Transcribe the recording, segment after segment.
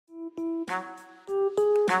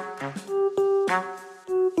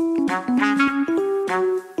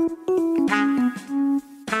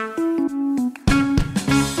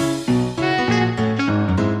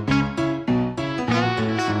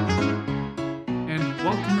And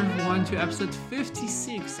welcome everyone to episode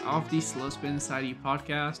 56 of the Slow Spin Society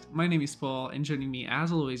podcast. My name is Paul, and joining me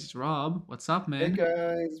as always is Rob. What's up, Hey man?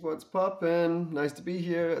 guys, what's poppin'? Nice to be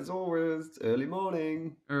here as always. It's early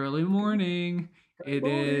morning. Early Good morning. It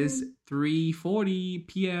is morning. 3:40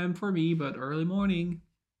 p.m. for me, but early morning.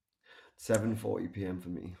 7:40 p.m. for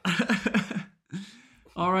me.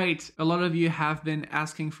 All right, a lot of you have been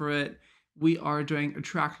asking for it. We are doing a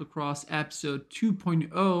track lacrosse episode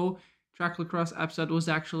 2.0. Track lacrosse episode was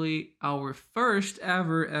actually our first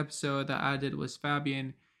ever episode that I did with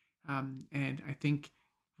Fabian, and I think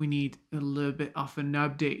we need a little bit of an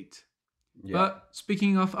update. Yeah. But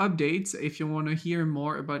speaking of updates, if you want to hear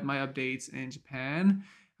more about my updates in Japan,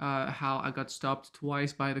 how I got stopped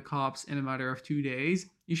twice by the cops in a matter of 2 days,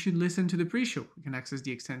 you should listen to the pre-show. You can access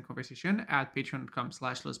the extended conversation at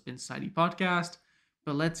patreon.com/Society podcast.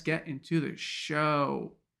 But let's get into the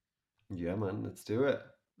show. Yeah, man, let's do it.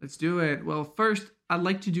 Let's do it. Well, first, I'd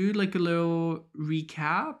like to do like a little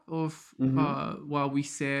recap of Mm-hmm. what we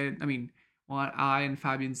said. I mean, what I and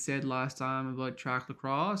Fabian said last time about track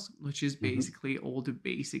lacrosse, which is Mm-hmm. basically all the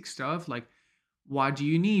basic stuff like what do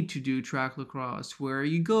you need to do track lacrosse? Where are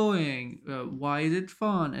you going? Why is it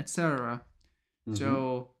fun, etc. Mm-hmm.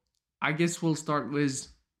 So, I guess we'll start with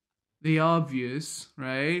the obvious,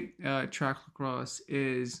 right? Track lacrosse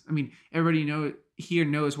is, I mean, everybody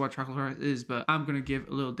knows what track lacrosse is, but I'm gonna give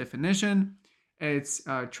a little definition. It's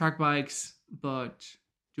track bikes, but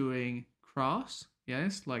doing cross,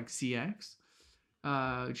 yes, like CX.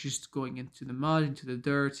 Just going into the mud, into the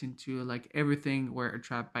dirt, into like everything where a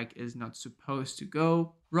track bike is not supposed to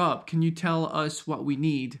go. Rob, can you tell us what we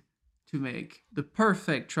need to make the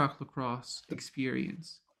perfect track lacrosse The,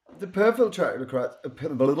 experience? the perfect track lacrosse,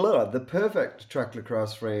 the perfect track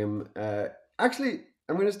lacrosse frame. Actually,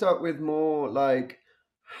 I'm going to start with more like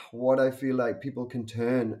what I feel like people can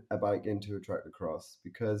turn a bike into a track lacrosse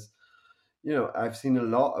because I've seen a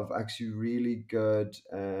lot of actually really good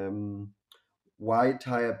wide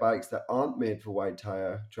tire bikes that aren't made for wide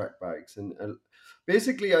tire track bikes. And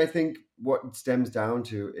basically, I think what it stems down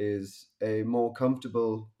to is a more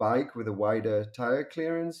comfortable bike with a wider tire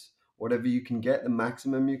clearance. Whatever you can get, the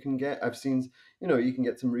maximum you can get. I've seen, you can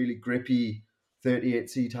get some really grippy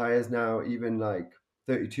 38C tires now, even like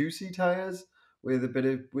 32C tires with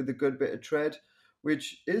a good bit of tread,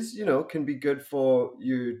 which is, can be good for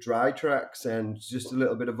your dry tracks and just a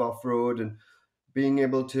little bit of off road and being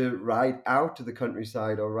able to ride out to the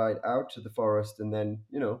countryside or ride out to the forest and then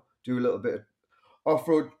do a little bit of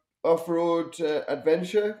off-road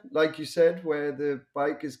adventure, like you said, where the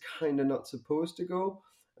bike is kind of not supposed to go.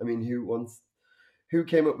 I mean, who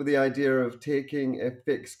came up with the idea of taking a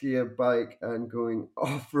fixed gear bike and going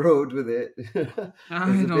off-road with it? Is I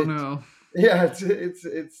a don't bit, know. yeah,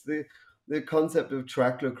 it's the concept of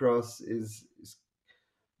track lacrosse is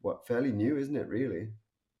what, fairly new, isn't it, really?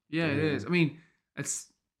 Yeah, it is. um I mean,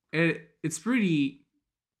 it's it's pretty.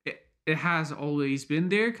 It has always been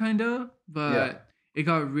there, kind of, yeah. but it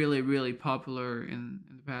got really popular in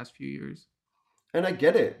the past few years. And I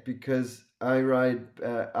get it because I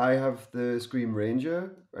have the Scream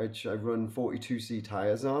Ranger, which I run 42C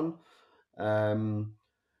tires on. Um,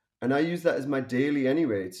 and I use that as my daily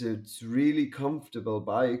anyway. It's a really comfortable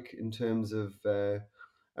bike in terms of,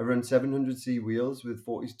 I run 700C wheels with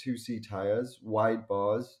 42C tires, wide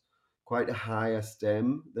bars, quite a higher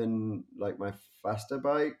stem than like my faster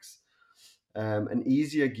bikes, an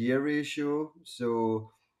easier gear ratio.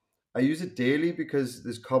 So I use it daily because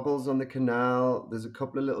there's cobbles on the canal, there's a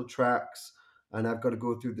couple of little tracks, and I've got to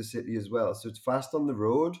go through the city as well. So it's fast on the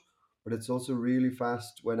road, but it's also really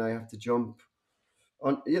fast when I have to jump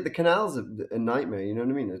on. Yeah, the canal's a nightmare, you know what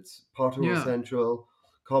I mean? It's pothole Yeah, central,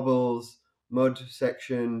 cobbles, mud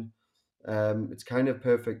section. It's kind of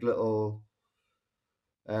perfect little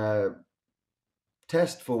uh,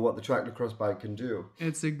 test for what the track lacrosse bike can do.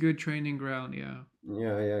 it's a good training ground. Yeah,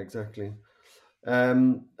 Yeah, exactly.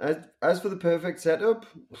 As for the perfect setup,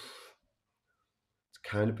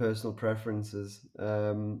 kind of personal preferences.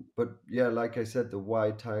 But yeah, like I said, the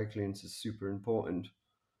wide tire clearance is super important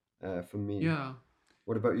for me. yeah.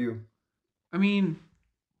 What about you? I mean,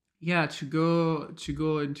 yeah. To go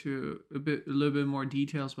into a little bit more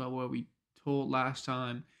details about what we told last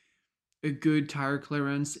time. A good tire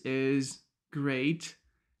clearance is great.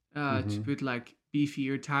 To Mm-hmm. put like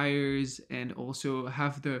beefier tires and also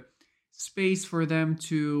have the space for them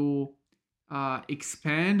to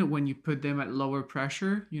expand when you put them at lower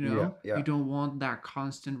pressure. Yeah, You yeah. don't want that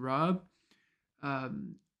constant rub.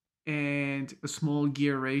 Um, and a small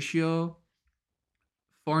gear ratio.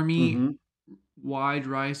 For me, Mm-hmm. wide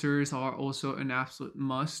risers are also an absolute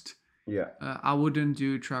must. Yeah. I wouldn't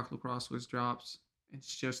do track lacrosse with drops.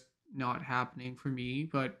 It's just not happening for me.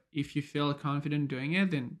 But if you feel confident doing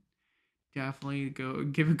it, then definitely go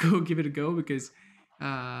give it a go because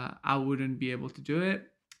I wouldn't be able to do it.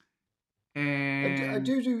 And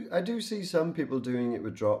I do see some people doing it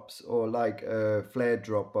with drops or like a flared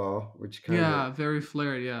drop bar, which kind of. yeah, very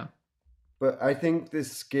flared. Yeah, But I think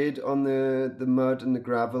this skid on the mud and the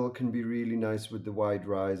gravel can be really nice with the wide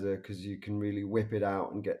riser because you can really whip it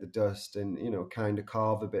out and get the dust and kind of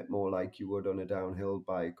carve a bit more like you would on a downhill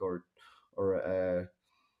bike or a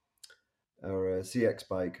or a CX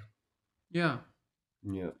bike. yeah.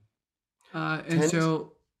 Yeah, And tennis.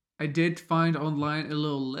 so I did find online a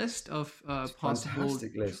little list of possible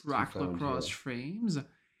Fantastic list you track found lacrosse here. frames.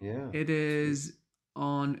 Yeah. It is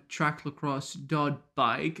on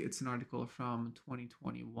tracklacrosse.bike. It's an article from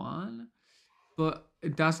 2021, but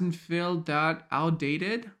it doesn't feel that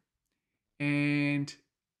outdated. And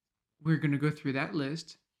we're going to go through that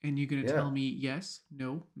list, and you're going to Yeah. tell me yes,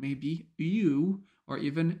 no, maybe, you, or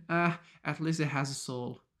even, at least it has a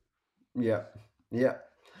soul. Yeah. Yeah.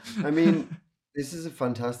 I mean, this is a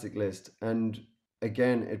fantastic list. And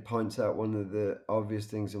again, it points out one of the obvious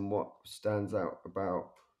things and what stands out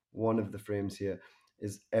about one of the frames here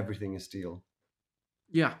is everything is steel.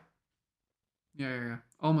 Yeah, yeah.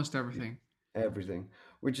 Almost Yeah. everything. Everything.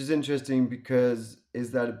 Which is interesting because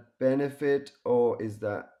is that a benefit or is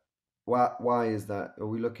that why is that? Are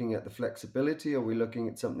we looking at the flexibility? Are we looking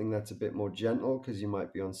at something that's a bit more gentle because you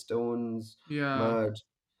might be on stones, Yeah. mud,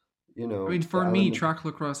 I mean, the for me, element. track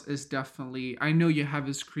lacrosse is definitely. I know you have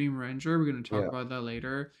a Scream Ranger. We're going to talk Yeah. about that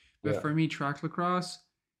later. But Yeah. for me, track lacrosse,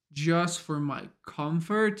 just for my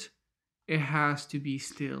comfort, it has to be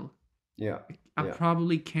steel. Yeah. I Yeah.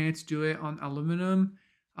 probably can't do it on aluminum.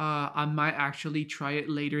 I might actually try it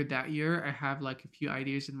later that year. I have like a few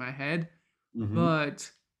ideas in my head, Mm-hmm.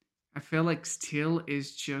 but I feel like steel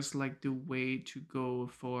is just like the way to go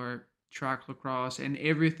for track lacrosse and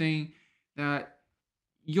everything that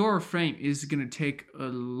your frame is gonna take a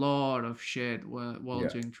lot of shit while Yeah.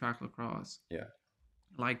 doing track lacrosse, Yeah.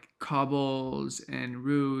 like cobbles and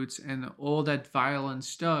roots and all that violent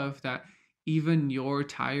stuff that even your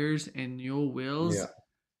tires and your Yeah. wheels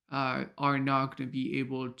are not going to be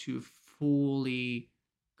able to fully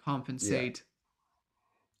Yeah. compensate.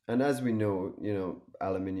 And as we know,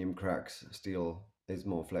 aluminium cracks, steel is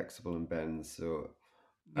more flexible and bends. So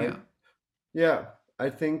I, Yeah, yeah, I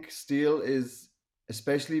think steel is,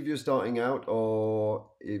 especially if you're starting out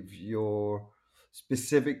or if you're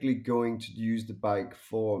specifically going to use the bike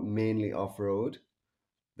for mainly off road,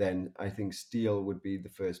 then I think steel would be the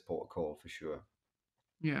first port of call for sure.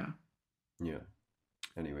 yeah. Yeah.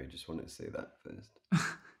 Anyway, just wanted to say that first.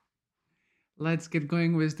 Let's get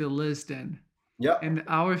going with the list then. Yeah. And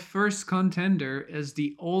our first contender is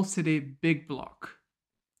the All City Big Block.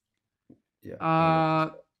 Yeah. I love this. Uh,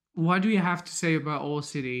 what do you have to say about All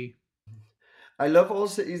City? I love All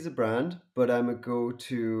City as a brand, but I'm a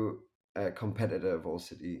go-to competitor of All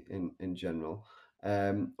City in general.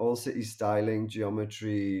 All City styling,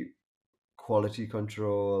 geometry, quality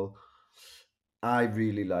control. I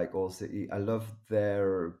really like All City. I love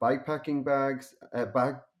their bikepacking bags,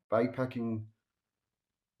 bikepacking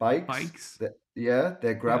bikes. Bikes? Yeah,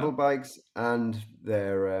 their Yeah. gravel bikes and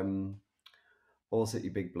their All City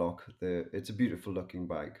Big Block. It's a beautiful looking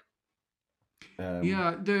bike. Um,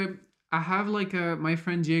 Yeah, the I have like a my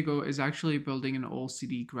friend Diego is actually building an All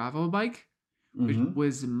City gravel bike which hmm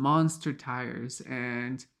was monster tires.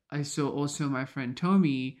 And I saw also my friend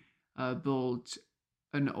Tommy built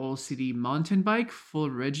an All City mountain bike, full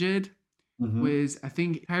rigid, hmm with I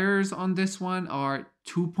think tires on this one are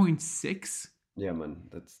 2.6. Yeah, man,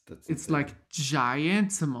 that's It's insane. like giant,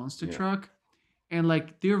 it's a monster Yeah. truck. And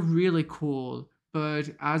like they're really cool.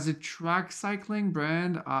 But as a track cycling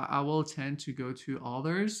brand, I will tend to go to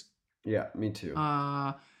others. Yeah, me too.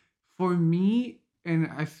 Uh, for me, and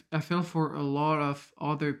I feel for a lot of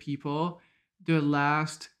other people, the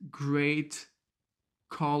last great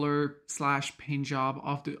color slash paint job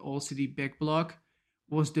of the All City Big Block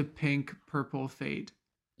was the pink purple fade.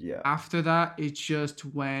 Yeah, After that, it just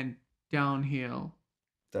went downhill.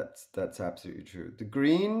 that's absolutely true. The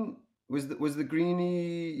green was the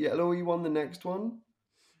greeny yellowy one the next one,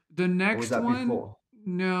 The or was next that one, before?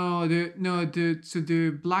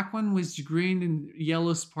 the black one was green and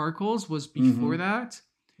yellow sparkles was before hmm that.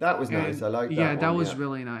 That was nice. And I like yeah, that that one. was Yeah,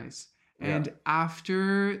 really nice. Yeah. And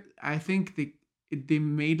after, I think they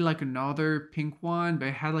made like another pink one, but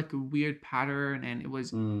it had like a weird pattern, and it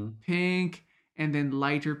was Mm, pink and then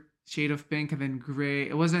lighter shade of pink and then gray.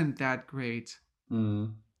 It wasn't that great.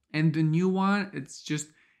 mm. And the new one,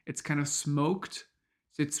 it's kind of smoked,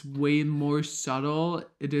 so it's way more subtle.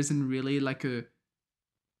 It isn't really like a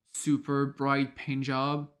super bright paint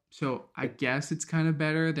job, so I It, guess it's kind of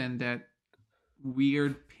better than that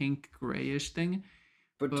weird pink grayish thing.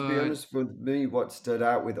 but to be But honest, with me, what stood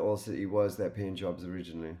out with All City was their paint jobs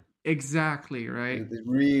originally. exactly, right? It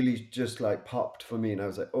really just like popped for me, and I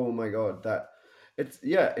was like, "Oh my god, that!" It's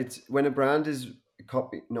yeah, it's when a brand is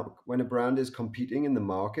copy, not when a brand is competing in the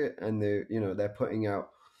market, and they're putting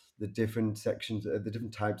out the different sections, the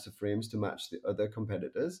different types of frames to match the other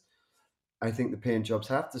competitors. I think the paint jobs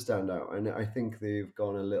have to stand out, and I think they've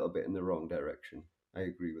gone a little bit in the wrong direction. I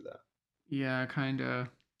agree with that. Yeah, kind of.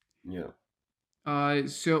 Yeah,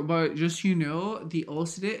 So, but just the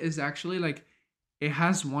Ulcidit is actually like it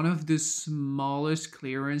has one of the smallest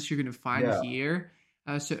clearance you're gonna find yeah, here.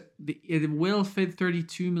 It will fit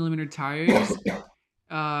 32 millimeter tires.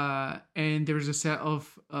 And there's a set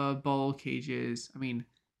of ball cages. I mean,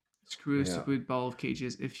 screws to yeah, put ball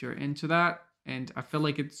cages if you're into that. And I feel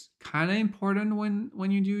like it's kind of important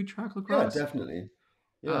when you do track yeah, lacrosse. definitely,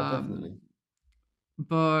 yeah, definitely. Um,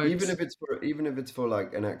 but Even if it's for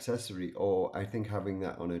like an accessory, or I think having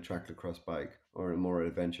that on a track lacrosse bike or a more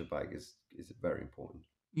adventure bike is very important.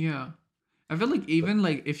 yeah, I feel like But even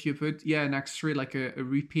like if you put an extra like a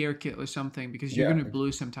repair kit or something because you're yeah, gonna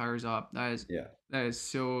blow some tires up. yeah. That is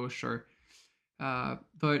so sure.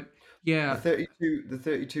 But yeah, The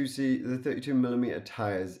 32 millimeter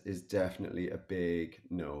tires is definitely a big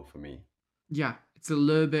no for me. yeah, it's a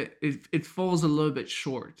little bit. It falls a little bit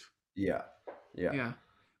short. Yeah, yeah, Yeah.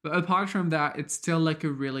 But apart from that, it's still like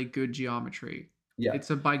a really good geometry. yeah, It's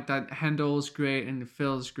a bike that handles great and it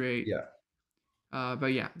feels great. yeah.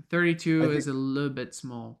 But yeah, I 32 think is a little bit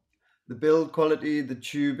small. the build quality, the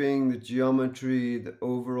tubing, the geometry, the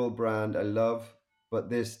overall brand, I love, but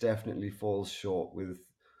this definitely falls short with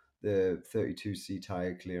the 32C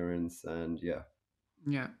tire clearance, and yeah,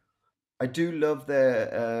 Yeah. I do love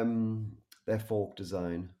their fork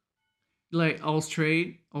design. Like all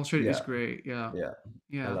straight is Yeah, great. Yeah. yeah,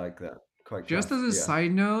 I Yeah. like that. Quite Just as class. a Yeah.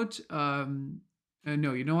 side note,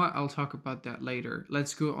 no, you know what? I'll talk about that later.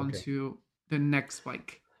 Let's go on Okay. to the next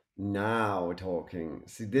bike. Now we're talking.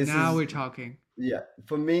 See, this Now is we're talking. yeah.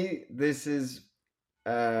 For me, this is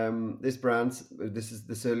this brand. This is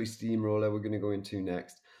the Surly Steamroller we're going to go into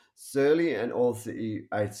next. Surly and All City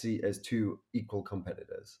I see as two equal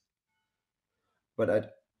competitors, but I'd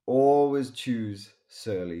always choose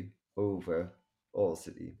Surly over All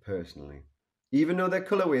City personally. Even though their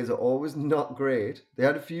colorways are always not great, they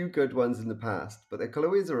had a few good ones in the past, but their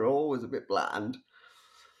colorways are always a bit bland.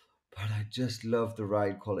 But I just love the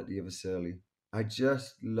ride quality of a Surly. I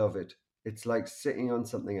just love it. It's like sitting on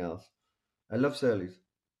something else. I love Surly's.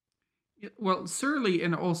 Yeah, well, Surly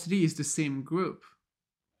and All City is the same group.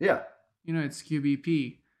 Yeah. It's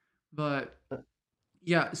QBP. But Uh,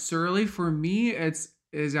 yeah, Surly for me, it's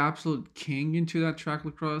is absolute king into that track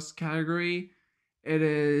lacrosse category. It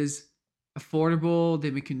is affordable.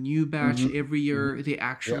 They make a new batch mhm. every year. Mhm. They Yeah.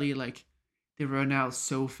 actually they run out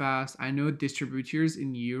so fast. I know distributors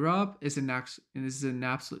in Europe is an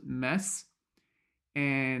absolute mess,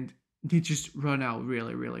 and they just run out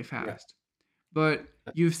really really Yeah. fast. But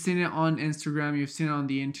you've seen it on Instagram, you've seen it on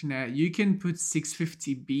the internet. You can put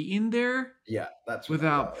 650B in there Yeah. That's what I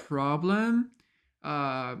without love. problem.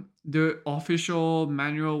 The official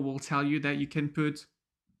manual will tell you that you can put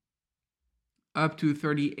up to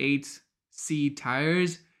 38C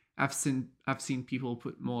tires. I've seen people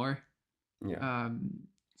put more. Yeah.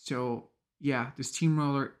 So yeah, the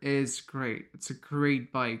Steamroller is great. It's a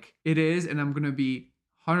great bike. It is, and I'm gonna be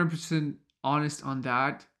 100% honest on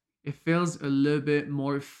that. It feels a little bit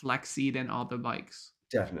more flexy than other bikes.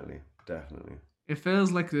 Definitely. Definitely. It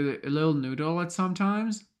feels like a little noodle at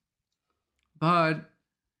sometimes, but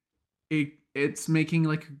it's making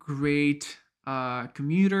like a great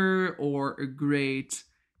commuter or a great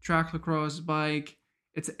track lacrosse bike.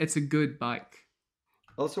 It's a good bike.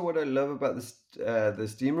 Also, what I love about the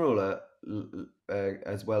steamroller,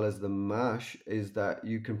 as well as the mash, is that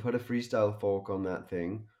you can put a freestyle fork on that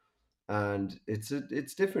thing, and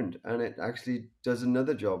it's different, and it actually does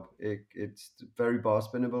another job. It's very bar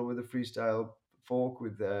spinnable with a freestyle fork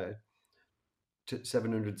with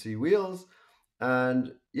 700C wheels,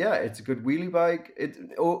 and yeah, it's a good wheelie bike.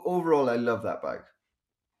 Overall, I love that bike.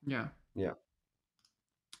 Yeah. Yeah,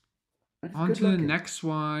 it's On good to the looking. next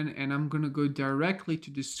one, and I'm gonna go directly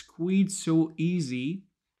to the Squeed So Easy.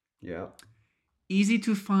 Yeah. Easy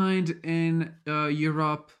to find in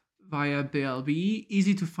Europe via BLB,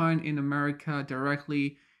 easy to find in America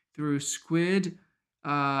directly through Squid.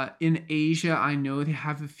 In Asia, I know they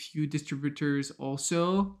have a few distributors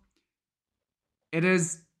also. It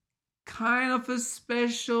is kind of a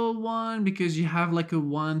special one because you have like a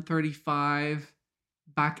 135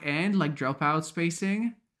 back end, like dropout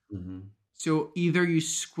spacing. Mm-hmm. So either you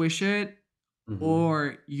squish it Mm-hmm.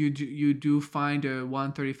 or you do find a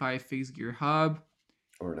 135 fixed gear hub,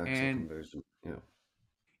 Or an axle and conversion. Yeah.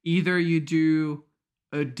 either you do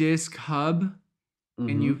a disc hub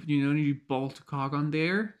and you Mm-hmm. you know you bolt a cog on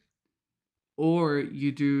there, or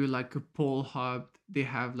you do like a pole hub. They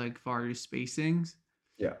have like various spacings.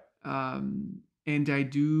 Yeah. And I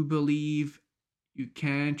do believe you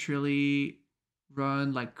can't really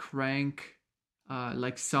run like crank,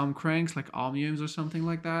 like some cranks, like Omniums or something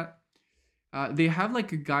like that. They have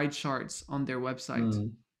like a guide charts on their website.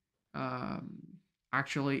 Mm. Um,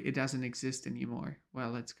 Actually, it doesn't exist anymore.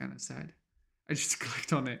 Well, that's kind of sad. I just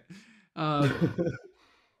clicked on it. Um,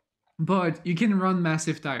 but you can run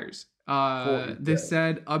massive tires. 40. They Yeah.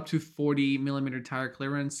 said up to 40 millimeter tire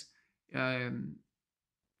clearance. Um,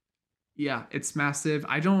 yeah, it's massive.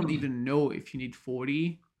 I don't even know if you need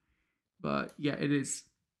 40, but yeah, it is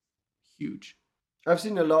huge. I've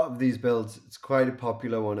seen a lot of these builds. It's quite a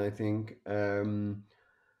popular one, I think.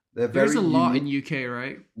 They're There's very a lot in unique. UK,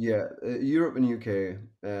 right? Yeah, Europe and UK.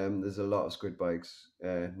 There's a lot of squid bikes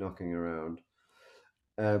knocking around.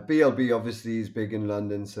 BLB obviously is big in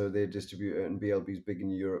London, so they distribute it, and BLB is big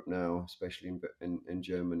in Europe now, especially in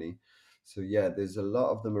Germany. So yeah, there's a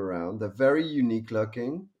lot of them around. They're very unique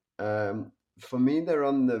looking. For me, they're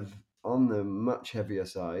on the much heavier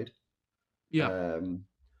side, Yeah. um,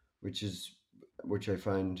 which is which I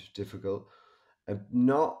find difficult. I'm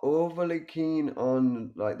not overly keen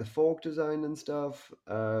on like the fork design and stuff.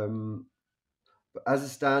 But as a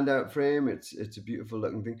standout frame, it's a beautiful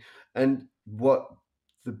looking thing. And what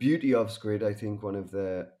the beauty of Squid, I think, one of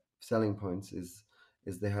the selling points is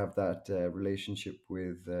they have that relationship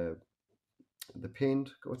with the paint.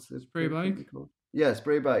 What's the Spray paint company bike. called? Yeah,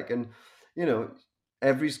 Spray Bike. And you know,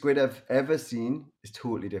 every Squid I've ever seen is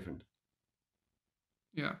totally different.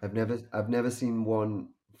 Yeah. I've never seen one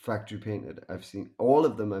factory painted. I've seen all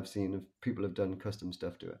of them. I've seen if people have done custom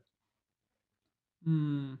stuff to it.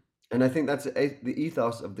 Hmm. And I think that's the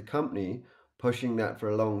ethos of the company pushing that for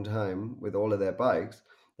a long time with all of their bikes,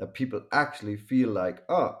 that people actually feel like,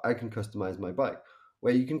 oh, I can customize my bike.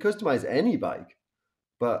 Where you can customize any bike,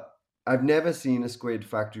 but I've never seen a Squid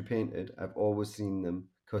factory painted. I've always seen them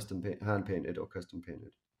hand painted or custom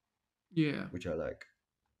painted, Yeah. which I like.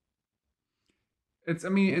 It's. I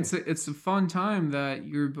mean, Yeah. it's a fun time that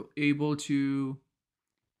you're able to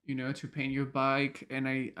to paint your bike, and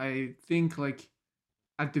I think like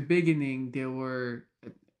at the beginning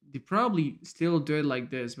they probably still do it like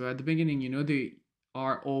this, but at the beginning they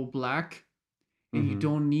are all black and you Mm-hmm.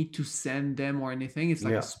 don't need to send them or anything. It's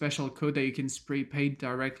like a Yeah. special code that you can spray paint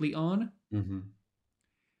directly on. Mm-hmm.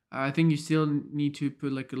 I think you still need to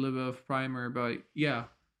put like a little bit of primer, but yeah,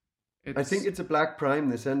 I think it's it's a black prime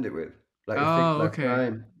they send it with, like a thick oh black okay.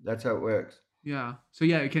 prime. That's how it works. Yeah. So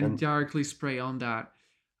yeah, you can And directly spray on that.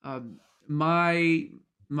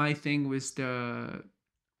 My thing was the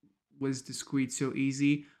squeeze so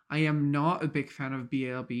easy. I am not a big fan of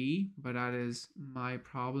BLB, but that is my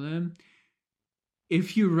problem.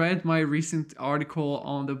 If you read my recent article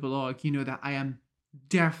on the blog, you know that I am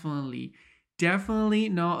definitely, definitely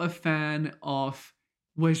not a fan of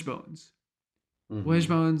wishbones. mm-hmm.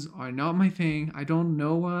 Wishbones are not my thing. I don't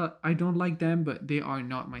know what I don't like them, but they are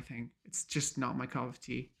not my thing. It's just not my cup of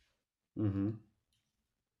tea. Mm-hmm.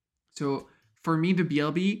 So for me, the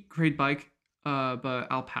BLB, great bike, but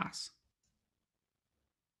I'll pass.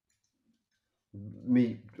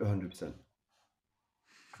 Me, 100%.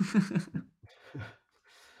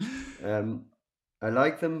 Um, I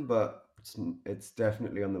like them, but it's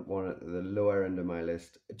definitely on the one at the lower end of my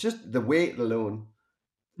list. Just the weight alone.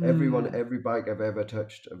 Hmm. Every bike I've ever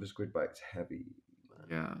touched of a squid bike's heavy, man.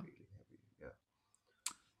 Yeah. Really heavy. Yeah.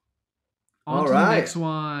 On All to the right. next All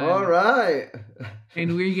one. right.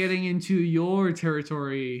 And we're getting into your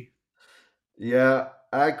territory. Yeah,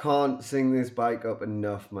 I can't sing this bike up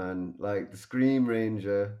enough, man. Like the Scream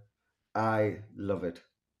Ranger, I love it.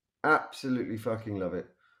 Absolutely fucking love it.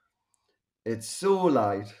 It's so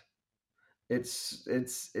light.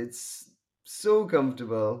 It's so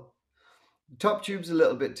comfortable. Top tube's a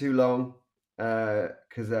little bit too long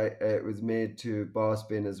because I it was made to bar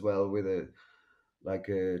spin as well with a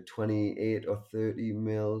 28 or 30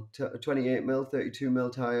 mil 28 mil 32 mil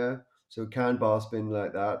tire, so it can bar spin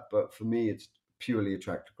like that. But for me, it's purely a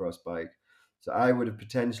trackless bike. So I would have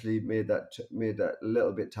potentially made that a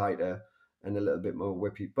little bit tighter and a little bit more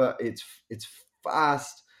whippy, but it's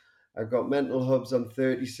fast. I've got mental hubs on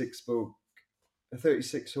 36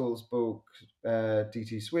 hole spoke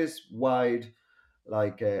DT Swiss wide,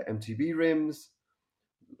 like MTB rims,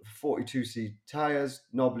 42C tires,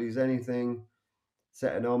 knobbly as anything,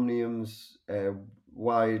 set of Omniums,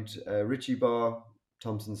 wide Ritchie bar,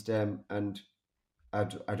 Thompson stem, and I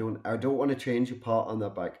don't want to change a part on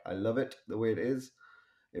that bike. I love it the way it is.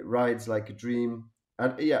 It rides like a dream.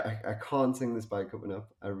 And yeah, I can't sing this bike up enough.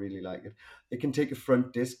 I really like it. It can take a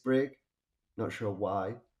front disc brake. Not sure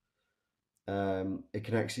why. It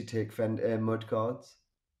can actually take Fender mud guards.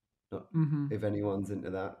 Not Mm-hmm. if anyone's into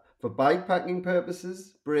that. For bike packing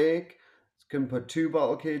purposes, brake. You can put 2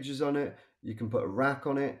 bottle cages on it. You can put a rack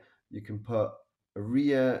on it. You can put a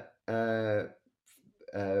rear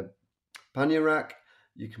pannier rack.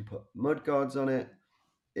 You can put mud guards on it.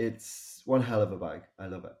 It's one hell of a bike. I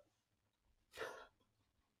love it.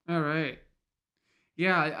 All right.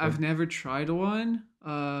 Yeah, What? I've never tried one,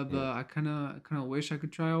 Yeah. but I kind of wish I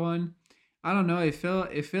could try one. I don't know. It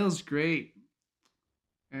feels great,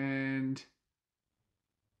 and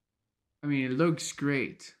I mean it looks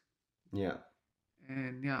great, Yeah.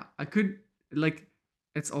 and yeah, I could like.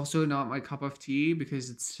 It's also not my cup of tea because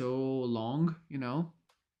it's so long,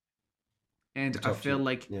 and The I top feel tube.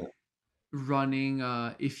 like Yeah. running.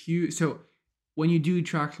 If you so when you do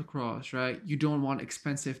track lacrosse, right, you don't want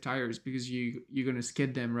expensive tires because you're gonna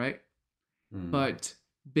skid them, right? Mm. But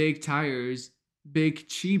big tires, big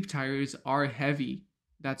cheap tires are heavy.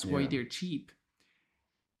 That's why Yeah. they're cheap.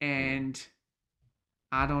 Yeah. And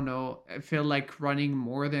I don't know, I feel like running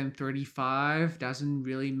more than 35 doesn't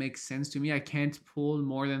really make sense to me. I can't pull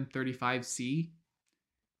more than 35C,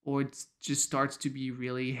 or it just starts to be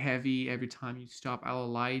really heavy every time you stop at a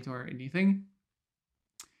light or anything.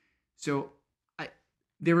 So I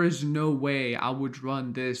there is no way I would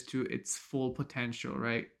run this to its full potential,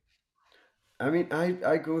 right? I mean,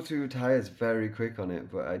 I go through tires very quick on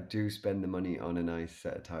it, but I do spend the money on a nice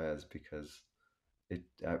set of tires because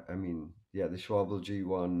I mean, yeah, the Schwalbe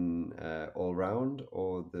G1 all round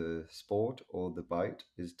or the Sport or the Byte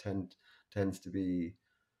tends to be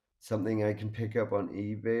something I can pick up on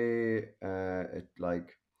eBay. It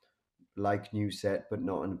like new set, but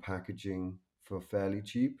not in packaging for fairly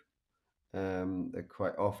cheap. They're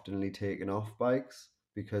quite oftenly taken off bikes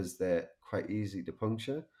because they're quite easy to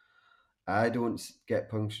puncture. I don't get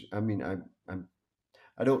puncture. I mean,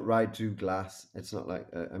 I don't ride through glass. It's not like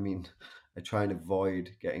I mean, I try and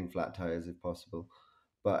avoid getting flat tires if possible,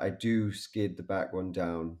 but I do skid the back one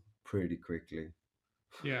down pretty quickly.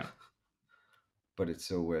 Yeah. But it's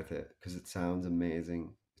so worth it because it sounds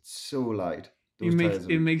amazing. It's so light. It Those makes tires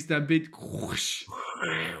it are. makes that bit whoosh.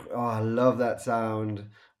 Oh, I love that sound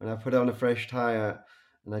when I put on a fresh tire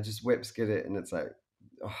and I just whip skid it, and it's like,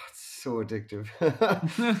 oh, it's so addictive.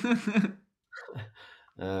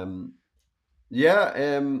 um, yeah,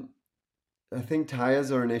 I think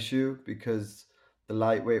tires are an issue because the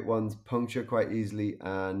lightweight ones puncture quite easily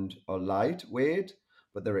and are lightweight,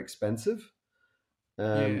 but they're expensive.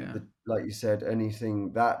 Yeah. Like you said,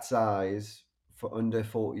 anything that size for under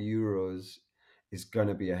 €40 is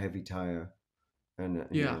gonna be a heavy tire, and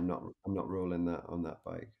Yeah. I'm not rolling that on that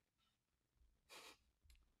bike.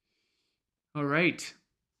 All right.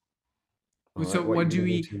 All So right, what are what you do gonna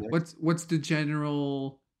go we to next? what's the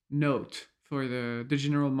general note for the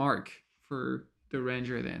general mark for the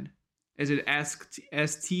Ranger then? Is it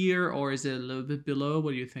S tier or is it a little bit below?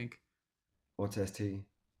 What do you think? What's ST?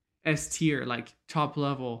 S tier, like top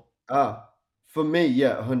level. For me,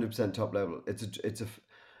 yeah, 100% top level.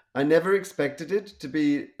 I never expected it to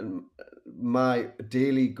be my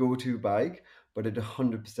daily go-to bike, but it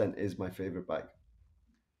 100% is my favorite bike.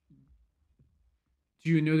 Do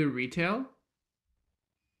you know the retail?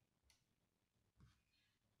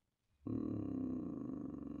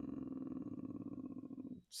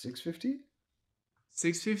 650?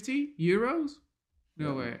 €650?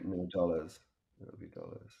 No way. No dollars. It'll be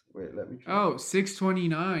dollars. Wait, let me try. Oh,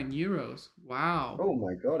 629 euros. Wow. Oh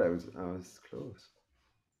my god, I was close.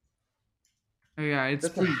 Oh, yeah, it's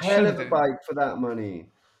That's a pretty hell cheap of a then. bike for that money.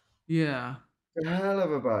 Yeah. A hell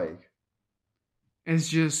of a bike. It's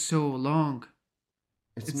just so long.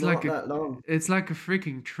 It's It's like not a that long. it's like a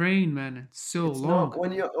freaking train, man. It's so It's not long.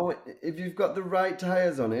 when if you've got the right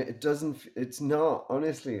tires on it, it doesn't. It's not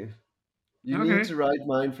honestly. You need Okay. to ride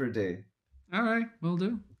mine for a day. All right. Will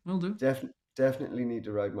do. Will do. Definitely need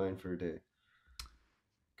to ride mine for a day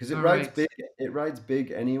because it All rides right. big. It rides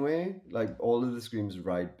big anyway. Like all of the screams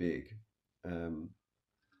ride big. Um,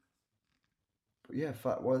 yeah,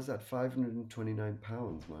 what is that?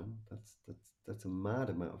 £529, man. That's a mad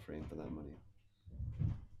amount of frame for that money.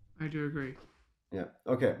 I do agree. Yeah.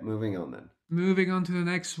 Okay, moving on then. Moving on to the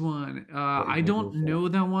next one. What are you I gonna go don't for? know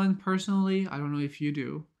that one personally. I don't know if you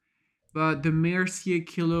do. But the Mercia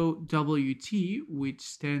Kilo WT, which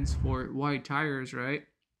stands for white tires, right?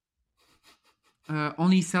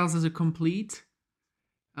 Only sells as a complete.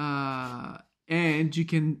 Uh, and you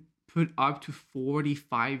can put up to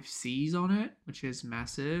 45 Cs on it, which is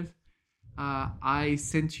massive. I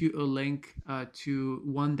sent you a link to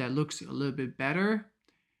one that looks a little bit better,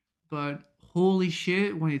 but holy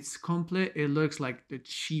shit, when it's complete, it looks like the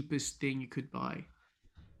cheapest thing you could buy.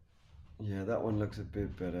 Yeah, that one looks a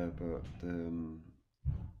bit better, but I'm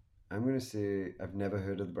gonna say I've never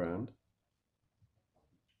heard of the brand.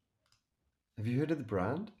 Have you heard of the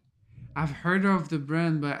brand? I've heard of the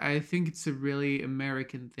brand, but I think it's a really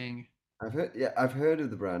American thing. I've heard of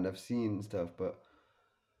the brand. I've seen stuff, but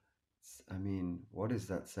I mean, what is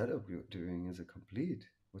that setup you're doing as a complete?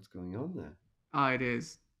 What's going on there? Ah, it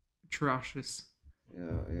is atrocious.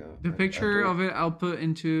 Yeah, yeah. The I picture don't. of it I'll put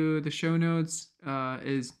into the show notes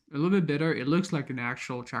is a little bit better. It looks like an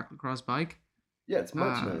actual track lacrosse bike. Yeah, it's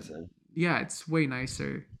much Uh, nicer. yeah, it's way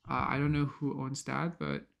nicer. I don't know who owns that,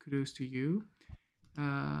 but kudos to you.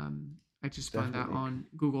 I just found that Definitely. on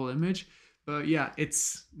Google Image. But yeah,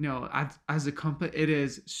 it's no, as a company, it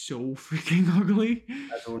is so freaking ugly.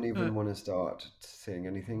 I don't Uh, even want to start saying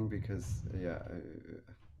anything because, yeah,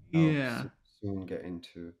 yeah, soon get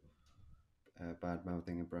into bad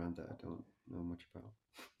mouthing a brand that I don't know much about.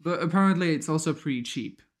 but apparently it's also pretty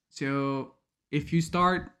cheap. So if you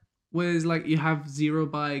start with like you have zero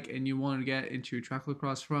bike and you want to get into track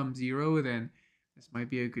lacrosse from zero, then this might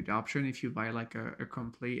be a good option if you buy like a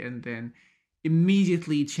complete and then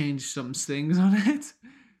immediately change some things on it.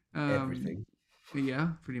 Um, Everything. yeah,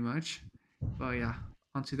 pretty much. But yeah,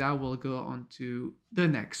 onto that we'll go on to the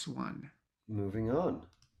next one. Moving on.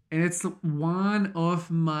 And it's one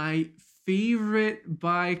of my favorite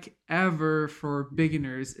bike ever for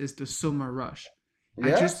beginners is the Summer Rush. I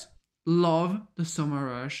Yeah? just love the Summer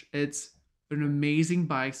Rush. It's an amazing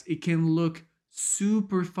bike. It can look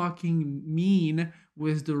super fucking mean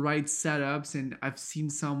with the right setups, and I've seen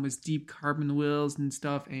some with deep carbon wheels and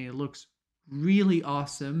stuff, and it looks really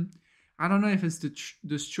awesome. I don't know if it's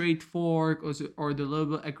the straight fork or the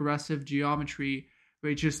little bit aggressive geometry,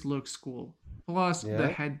 but it just looks cool. Plus, the Yeah?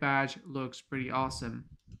 head badge looks pretty awesome.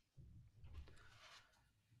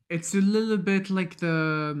 It's a little bit like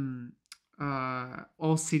the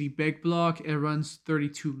All City Big Block. It runs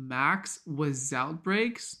 32 max without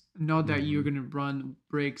brakes. Not that you're Mm-hmm. gonna run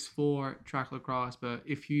brakes for track lacrosse, but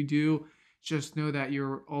if you do, just know that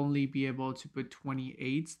you'll only be able to put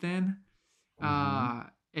 28s then. Mm-hmm.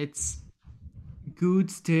 It's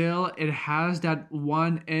good still. It has that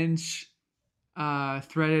 1 inch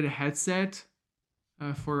threaded headset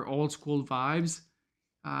for old school vibes.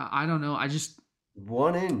 I don't know. I just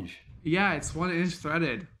 1 inch. yeah, it's 1 inch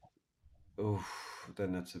threaded. Oh,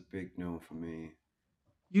 then that's a big no for me.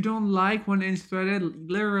 You don't like 1 inch threaded?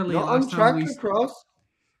 Literally, Not on last time track we. lacrosse.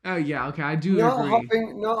 Oh yeah, okay, I do Not agree.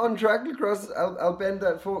 hopping. Not on track lacrosse. I'll bend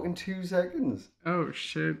that fork in 2 seconds. Oh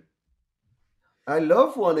shit. I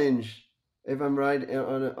love 1 inch. If I'm right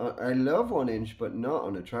I love 1 inch, but not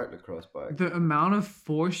on a track lacrosse bike. The amount of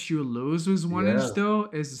force you lose with 1 inch Yeah, though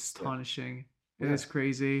is yeah, astonishing. It yeah. is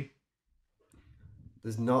crazy.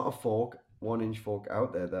 There's not a 1 inch fork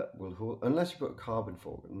out there that will hold, unless you put a carbon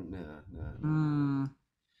fork. Nah, nah, nah, nah, nah, Hmm.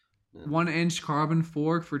 nah. 1 inch carbon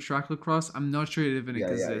fork for track lacrosse. I'm not sure it even Yeah,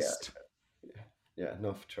 yeah, yeah, exists. yeah, yeah.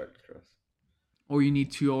 Not for track lacrosse. Or you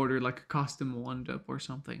need to order like a custom one up or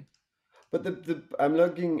something. But the I'm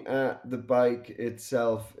looking at the bike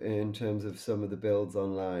itself in terms of some of the builds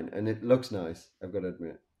online, and it looks nice. I've got to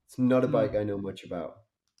admit, it's not a Hmm. bike I know much about.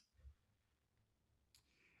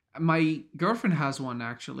 My girlfriend has one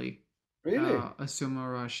actually. Really? A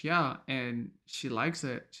Sumo Rush, yeah, and she likes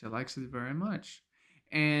it. She likes it very much.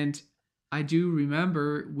 And I do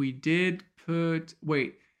remember we did put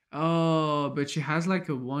wait, oh, but she has like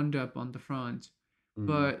a wound up on the front. Mm,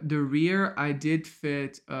 But the rear I did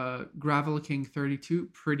fit Gravel King 32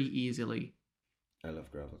 pretty easily. I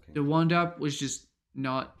love Gravel The King wound up was just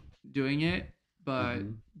not doing it, 32.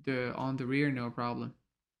 but the on the rear no problem.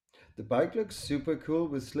 The bike looks super cool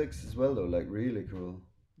with slicks as well, though. Like really cool,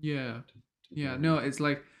 Yeah. to be Yeah, no, honest. it's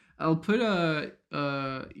like I'll put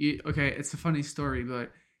okay, it's a funny story,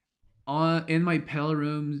 but on in my Pell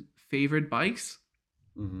Room favorite bikes,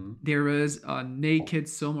 Mm-hmm. there was a naked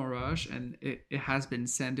Soma Rush and it has been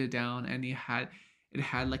sanded down and it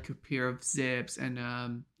had like a pair of zips and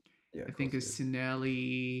Yeah, I of think course a it is.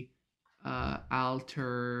 Sinelli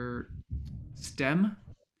alter stem.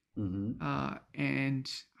 Mm-hmm.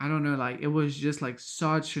 And I don't know, like it was just like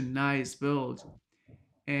such a nice build.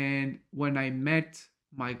 And when I met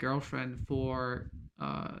my girlfriend for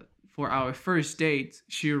our first date,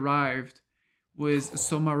 she arrived with a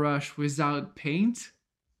Soma Rush without paint.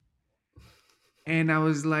 And I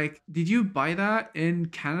was like, "Did you buy that in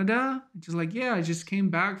Canada?" She's like, "Yeah, I just came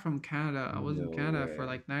back from Canada. I was in No Canada for way.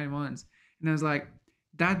 like 9 months." And I was like,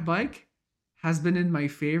 "That bike has been in my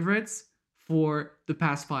favorites for the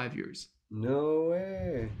past 5 years." No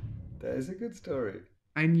way. That is a good story.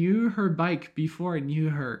 I knew her bike before I knew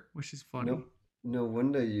her, which is No, funny. no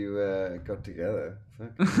wonder you got together.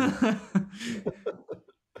 Fucking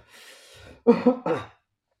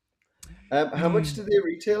hell. How much do Mm. they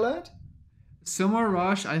retail at? Summer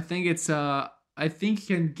Rush, I think I think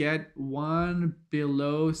you can get one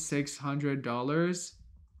below $600.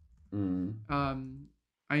 Mm. Um,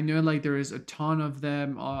 I know like there is a ton of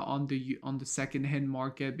them on the second hand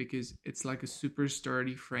market because it's like a super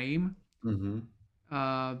sturdy frame. Mm-hmm.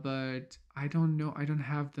 But I don't know. I don't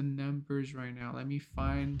have the numbers right now. Let me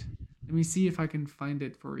see if I can find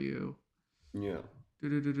it for you. Yeah.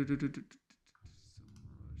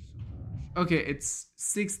 Okay, it's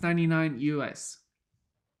 6.99 US.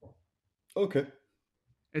 Okay.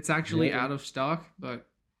 It's Yeah. actually out of stock, but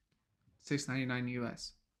 6.99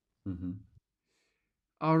 US. Mm-hmm.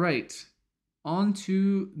 All right, on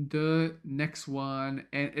to the next one,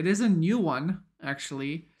 and it is a new one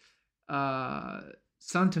actually. Uh,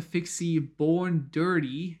 Santa Fixie Born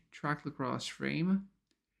Dirty track lacrosse frame.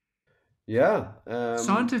 Yeah.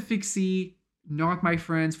 Santa Fixie, not my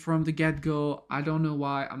friends from the get go. I don't know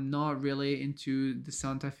why. I'm not really into the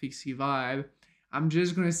Santa Fixie vibe. I'm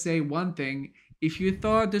just gonna say one thing. If you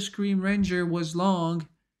thought the Scream Ranger was long,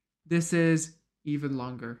 this is even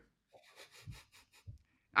longer.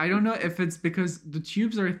 I don't know if it's because the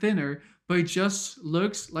tubes are thinner, but it just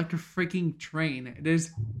looks like a freaking train. It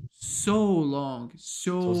is so long, It's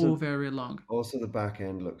so also very long. also the back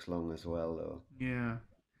end looks long as well, though. Yeah.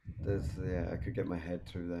 Yeah, I could get my head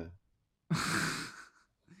through there.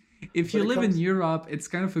 If But you it live in comes. Europe, it's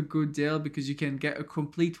kind of a good deal because you can get a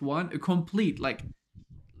complete one, a complete like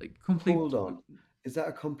complete. Hold on. Is that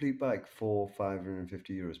a complete bike for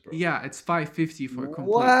 550 euros, bro? Yeah, it's 550 for a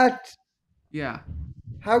complete. What? Yeah,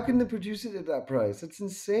 How can they produce it at that price? That's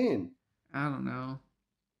insane. I don't know.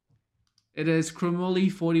 It is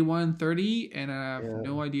Chromoly 4130, and I have Yeah.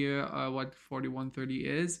 no idea what 4130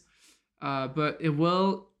 is. But it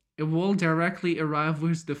will directly arrive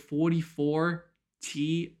with the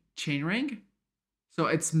 44T chainring, so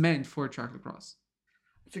it's meant for track lacrosse.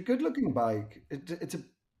 It's a good looking bike. It's a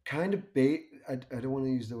kind of I don't want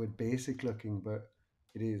to use the word basic looking, but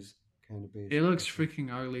it is kind of It basic looks looking.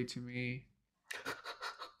 freaking ugly to me.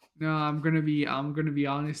 No, I'm gonna be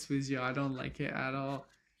honest with you. I don't like it at all.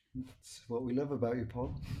 That's what we love about you,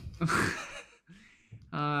 Paul.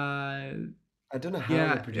 uh, I don't know how they're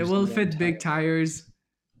yeah, it will producing that fit big entire. tires.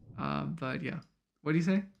 But yeah, what do you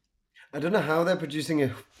say? I don't know how they're producing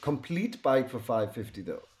a complete bike for 550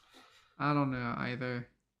 though. I don't know either.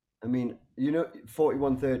 I mean,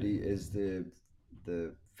 4130 is the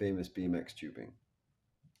famous BMX tubing.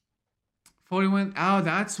 41. Oh,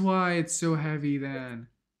 that's why it's so heavy then.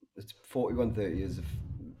 It's 4130 is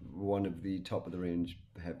one of the top of the range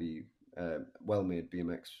heavy, well made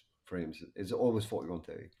BMX frames. It's always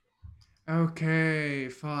 4130. Okay,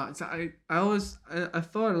 fine. So I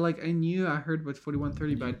thought like I knew I heard about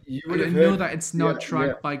 4130, but You I would have didn't know heard. that it's Yeah, not yeah.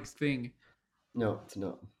 track bike thing. No, it's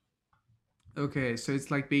not. Okay, so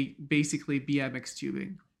it's like basically BMX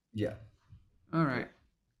tubing. Yeah. All Yeah. right.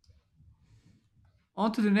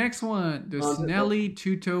 On to the next one, the On to- oh, Snelly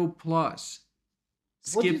Tuto Plus.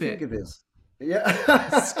 what do you Skip think it. of this?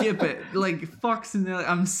 Yeah. Skip it. Like fuck Snelly.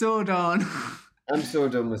 I'm so done. I'm so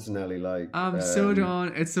done with Sinelli. Like, I'm so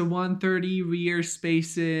done. It's a 130 rear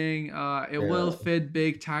spacing. It will yeah, fit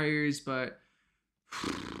big tires, but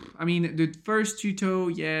I mean the first Tuto,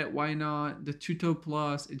 yeah, why not? The Tuto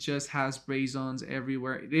Plus, it just has braze-ons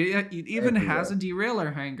everywhere. It even has everywhere. a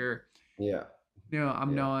derailleur hanger. Yeah, No, I'm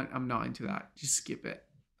yeah. not. I'm not into that. Just skip it.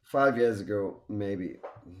 5 years ago, maybe.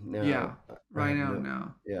 Yeah, Now, I right have now, no.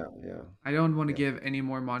 no. Yeah, yeah, I don't want to yeah. give any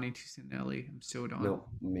more money to Sinelli. I'm so done. No,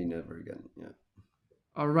 me never again. Yeah.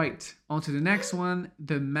 All right, on to the next one.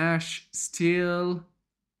 The Mash Steel.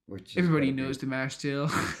 Which has got Everybody to be. knows the Mash Steel.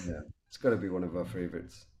 Yeah, it's got to be one of our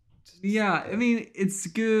favorites. Yeah, I mean it's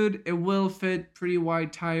good. It will fit pretty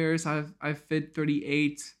wide tires. I've fit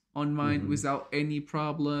 38 on mine Mm-hmm. without any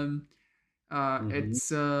problem. Hmm.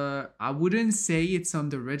 It's I wouldn't say it's on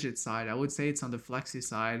the rigid side. I would say it's on the flexi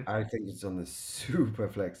side. I think it's on the super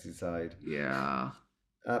flexy side. Yeah.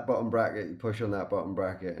 That bottom bracket, you push on that bottom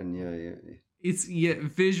bracket, and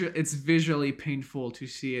It's visually painful to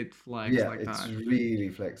see it flex yeah, like it's that. really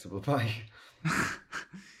flexible bike.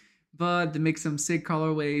 But they make some sick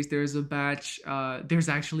colorways. There's a batch. There's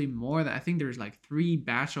actually more than I think there's like 3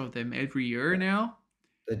 batch of them every year now.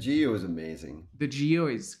 The Geo is amazing. The Geo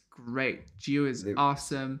is great. Geo is The,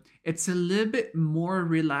 awesome. It's a little bit more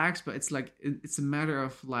relaxed, but it's like it's a matter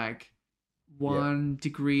of like yeah, 1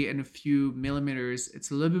 degree and a few millimeters.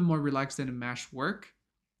 It's a little bit more relaxed than a Mesh work,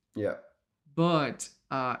 yeah, but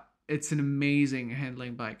it's an amazing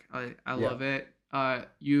handling bike. I yeah. love it.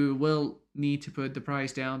 You will need to put the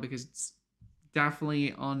price down because it's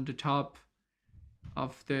definitely on the top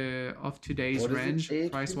of today's What is it? range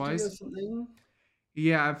price 850 or wise. something?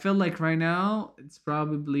 Yeah, I feel like right now it's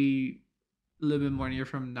probably a little bit more near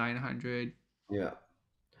from 900. Yeah.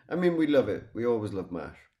 I mean, we love it. We always love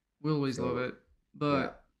MASH. We always love So it, yeah,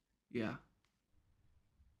 but yeah,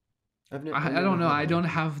 I I never don't know. had I don't one.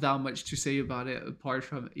 have that much to say about it apart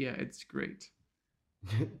from yeah, it's great.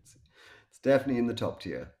 It's definitely in the top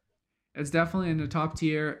tier. It's definitely in the top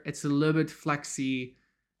tier. It's a little bit flexy.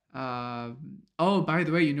 Oh, by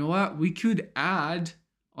the way, you know what? We could add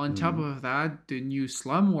on top Mm. of that the new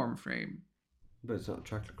Slumworm frame. But it's not a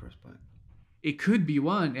track lacrosse bike. It could be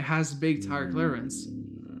one. It has big tire clearance.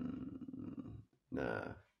 Mm.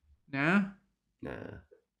 Nah, Nah? nah.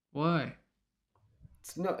 Why?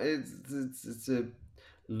 It's not. It's a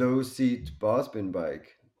low seat bar spin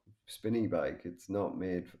bike, spinning bike. It's not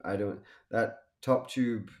made. I don't. That top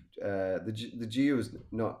tube. The Geo is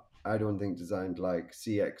not. I don't think designed like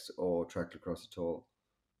CX or track lacrosse at all.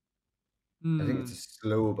 I think it's a Hmm.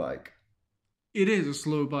 slow bike. It is a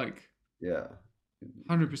slow bike. Yeah.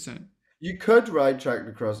 100%. You could ride track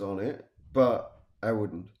lacrosse on it, but I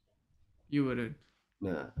wouldn't. You wouldn't.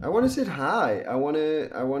 Nah. I want to sit high. I want to,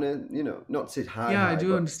 not sit high, Yeah, I high, do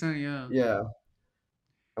but understand. Yeah. yeah,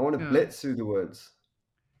 I want to Yeah. blitz through the woods.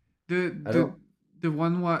 The I the don't, the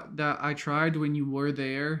one what that I tried when you were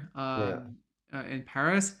there yeah, in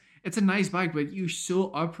Paris, it's a nice bike, but you're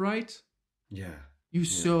so upright. yeah, You're yeah,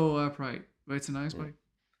 so upright, but it's a nice yeah. bike.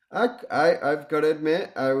 I've got to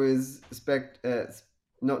admit, I was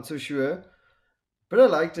not so sure, but I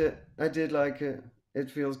liked it. I did like it. It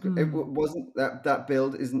feels good. Hmm. Wasn't that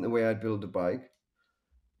build isn't the way I'd build a bike.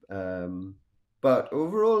 Um, but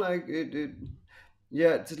overall, like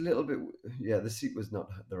yeah, it's a little bit. Yeah, the seat was not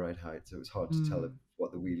the right height, so it was hard to tell Hmm.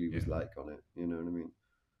 what the wheelie was Yeah. like on it. You know what I mean?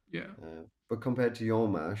 Yeah. But compared to your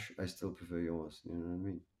mash, I still prefer yours. You know what I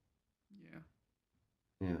mean? Yeah.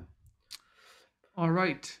 Yeah. All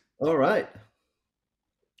right. All right.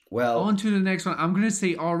 On Well, to the next one. I'm gonna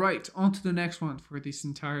say all right. On to the next one for this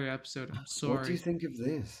entire episode. I'm what do you sorry. think of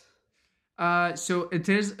this? So it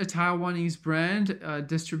is a Taiwanese brand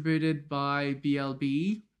distributed by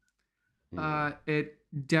BLB. Yeah. It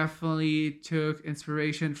definitely took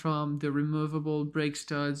inspiration from the removable brake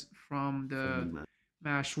studs from From the the mash.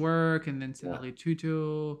 Mash Work and then Yeah. Tenali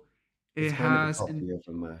Tuto. It It's kind of a has copy of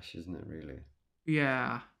a mash, isn't it? Really?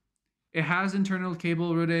 yeah, it has internal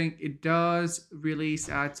cable routing. It does release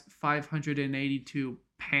at 582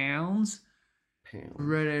 pounds, Pounds.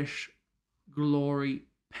 British glory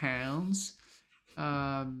pounds.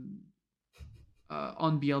 Um,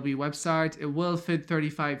 on BLB website, it will fit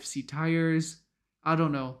 35C tires. I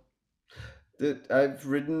don't know. That I've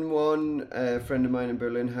ridden one. A friend of mine in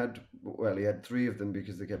Berlin had. Well, he had three of them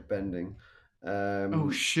because they kept bending. Oh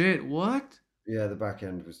Um, shit! What? yeah, the back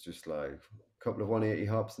end was just like a couple of 180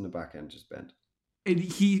 hops, and the back end just bent. And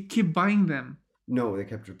he keep buying them. No, they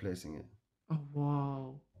kept replacing it. Oh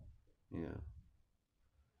wow. Yeah,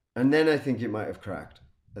 and then I think it might have cracked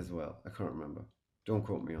as well. I can't remember. Don't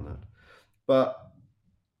quote me on that. But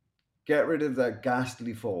get rid of that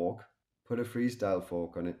ghastly fork. Put a freestyle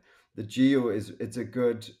fork on it. The Geo it's a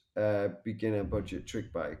good beginner budget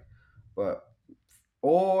trick bike, but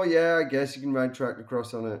oh yeah, I guess you can ride track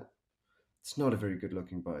lacrosse on it. It's not a very good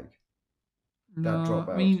looking bike. No,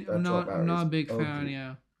 I mean That I'm dropout not a is big fan. ugly.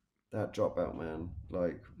 Yeah. That dropout, man.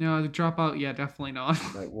 No, the dropout. Yeah, definitely not.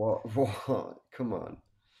 Like what? What? Come on,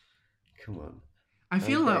 come on. I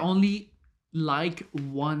feel I Okay, only like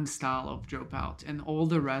one style of dropout, and all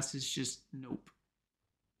the rest is just nope.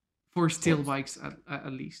 For steel what's bikes,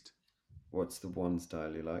 at least. what's the one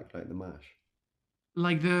style you like? Like the mash?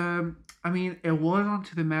 Like I mean, it was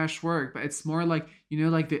onto the mesh work, but it's more like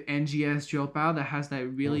like the NGS dropout that has that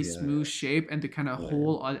Oh really yeah, smooth shape and the kind of yeah,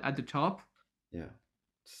 hole at the top. yeah.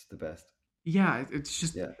 It's the best. Yeah, it's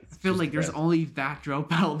just Yeah, I it's feel just like the there's best. only that drop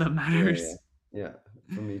pedal that Yeah, yeah, matters. yeah.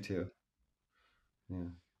 For me too. Yeah.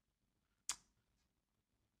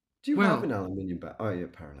 Do you have an Well, aluminium back? Oh, yeah,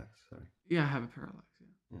 Parallax. Sorry. yeah, I have a Parallax. Yeah.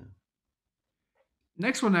 Yeah.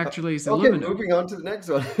 Next one Uh, actually is okay, aluminum. moving on to the next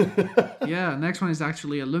one. Yeah, next one is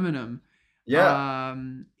actually aluminum. Yeah.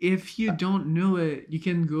 If you don't know it, you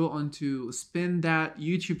can go onto Spin That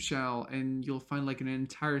YouTube channel and you'll find like an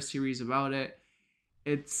entire series about it.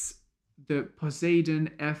 It's the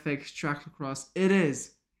Poseidon FX track lacrosse. It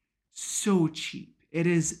is so cheap. It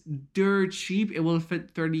is dirt cheap. It will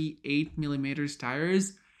fit 38 millimeters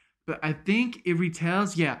tires, but I think it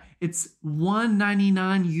retails. Yeah, it's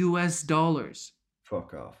 199 US dollars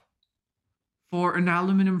Fuck off. for an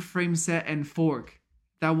aluminum frame set and fork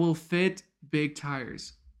that will fit big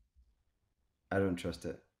tires. I don't trust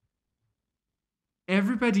it.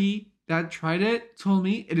 Everybody that tried it told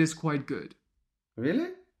me it is quite good.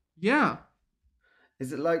 Really? Yeah,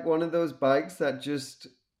 Is it like one of those bikes that just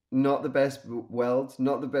not the best welds,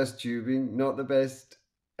 not the best tubing, not the best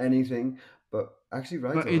anything, but actually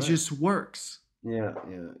rides but all it right? just works. Yeah,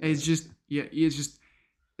 yeah, It's just yeah,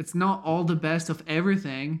 it's not all the best of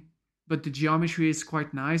everything, but the geometry is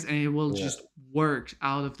quite nice and it will yeah, just work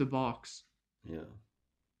out of the box. yeah.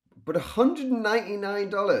 But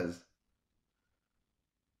 $199?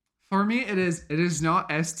 For me, it is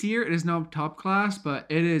not S tier, it is not top class, but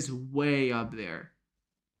it is way up there.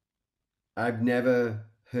 I've never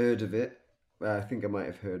heard of it. Well, I think I might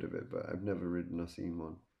have heard of it, but I've never ridden or seen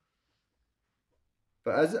one.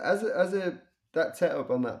 But as a that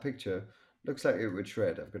setup on that picture looks like it would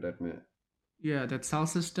shred. I've got to admit. Yeah, that sound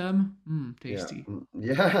system, Yeah, tasty.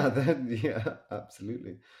 yeah, then yeah,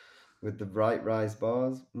 absolutely. With the right rise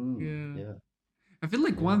bars. Yeah. Yeah, I feel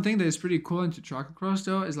like yeah, one thing that is pretty cool into Tracklacross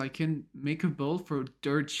though is like can make a build for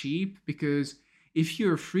dirt cheap because if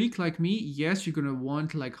you're a freak like me, yes, you're gonna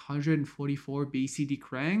want like 144 BCD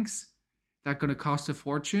cranks that gonna cost a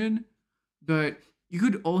fortune, but you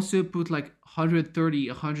could also put like 130,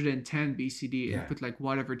 110 BCD and yeah, put like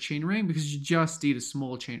whatever chainring because you just need a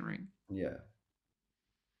small chainring. yeah.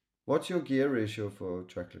 What's your gear ratio for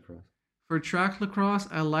track lacrosse? For track lacrosse,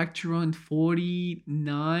 I like to run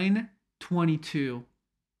 49, 22.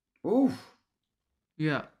 Oof.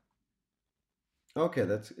 Yeah, Okay,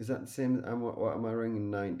 that's is that the same? What am I running?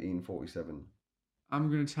 1947. I'm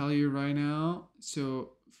gonna tell you right now.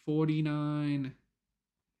 So 49,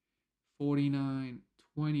 49,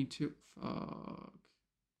 22. Fuck.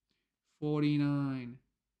 49,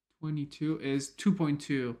 22 is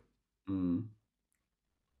 2.2. Mm,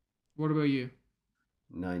 What about you?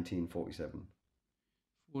 1947.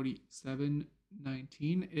 47,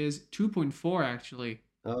 19 is 2.4 actually.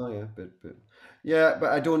 Oh yeah, bit. Yeah,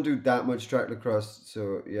 but I don't do that much track lacrosse,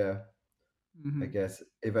 so yeah. I Mm-hmm. guess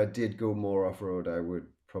if I did go more off road, I would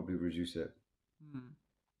probably reduce it. Hmm.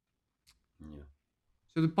 Yeah.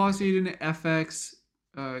 So the Poseidon FX,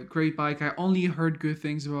 great bike. I only heard good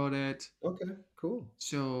things about it. Okay, cool.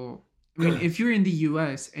 So, I mean, if you're in the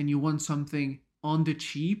US and you want something on the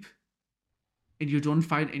cheap, and you don't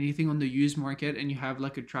find anything on the used market and you have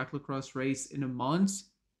like a track lacrosse race in a month,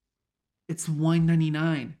 it's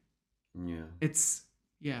 199. Yeah. It's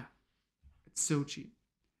yeah, it's so cheap.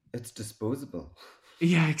 It's disposable.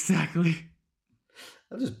 Yeah, exactly.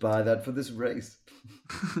 I'll just buy that for this race.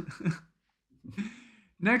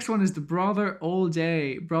 Next one is the Brother All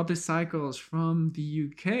Day Brother Cycles from the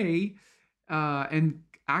UK, and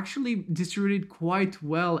actually distributed quite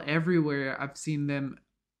well everywhere. I've seen them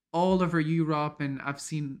all over Europe, and I've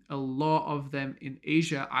seen a lot of them in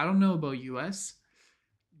Asia. I don't know about US,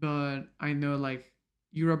 but I know like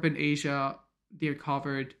Europe and Asia, they're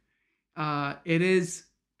covered. It is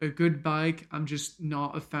a good bike. I'm just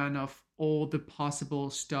not a fan of all the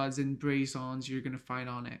possible studs and braze-ons you're gonna find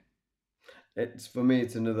on it. It's for me.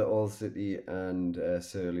 It's another All City and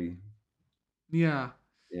Surly. Yeah,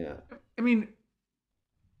 Yeah, I mean,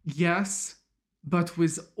 yes, but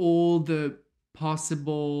with all the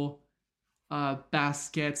possible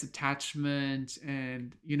baskets attachment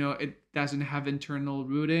and it doesn't have internal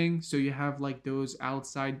routing, so you have like those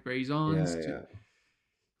outside braze-ons to yeah.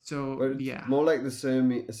 so But it's yeah. more like the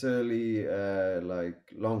Surly,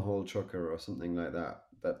 like long haul trucker or something like that.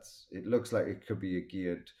 That's. It looks like it could be a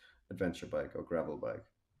geared adventure bike or gravel bike,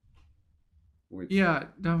 which Yeah,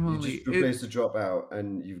 you definitely. just replace the dropout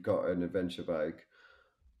and you've got an adventure bike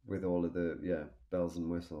with all of the bells and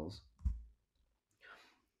whistles.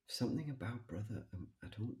 Something about Brother, I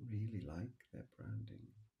don't really like their branding.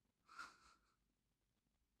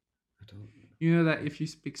 I don't. You know that if you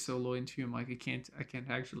speak solo into your mic, I can't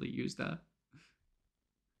actually use that.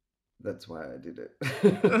 That's why I did it.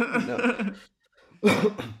 No.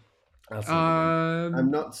 I'll say it again. I'm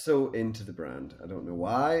um, not so into the brand. I don't know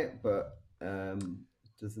why, but it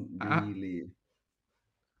doesn't I, really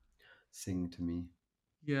sing to me.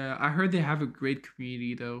 yeah, I heard they have a great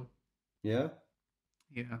community though. Yeah?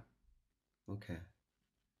 Yeah. Okay.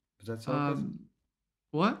 Was that sarcasm? Um,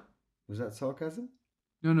 what? Was that sarcasm?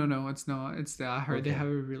 No, no, no, it's not. It's that I heard they Okay. have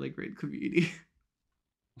a really great community.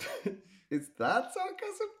 Is that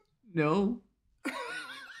sarcasm? No,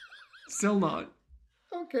 still not.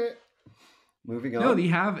 Okay. Moving No, on.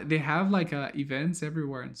 they have like events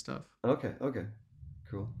everywhere and stuff. Okay, okay.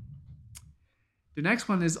 Cool. The next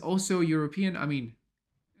one is also European. I mean,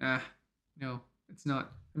 ah, no, it's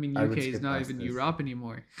not. I mean, I UK would is skip not past even this. Europe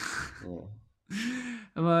anymore. Yeah.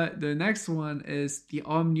 But the next one is the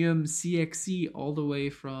Omnium CXC, all the way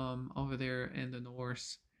from over there in the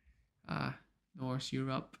uh, North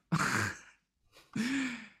Europe.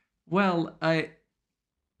 Well, I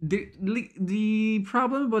the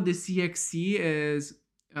problem about the CXC is,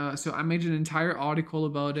 so I made an entire article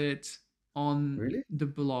about it on Really? the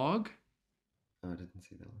blog, Oh, I didn't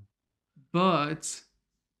see that one. but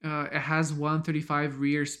it has 135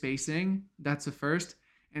 rear spacing. That's the first.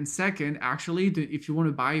 And second, actually, if you want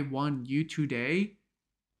to buy one new today,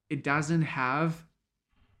 it doesn't have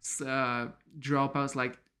uh, dropouts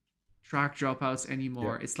like track dropouts Yeah.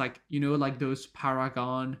 anymore. It's like, you know, like those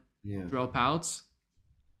Paragon Yeah. dropouts.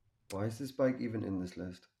 Why is this bike even in this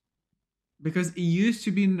list? Because it used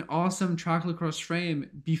to be an awesome tracklacross frame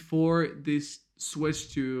before this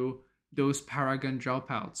switch to those Paragon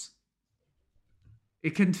dropouts.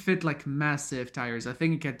 It can fit like massive tires. I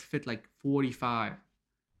think it can fit like 45.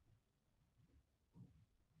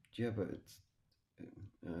 Yeah, but it's.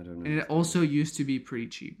 I don't And it understand also it. used to be pretty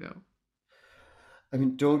cheap though. I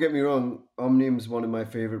mean, don't get me wrong. Omnium's one of my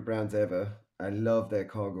favorite brands ever. I love their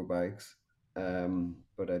cargo bikes,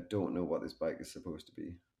 but I don't know what this bike is supposed to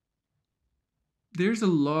be. There's a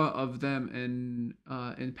lot of them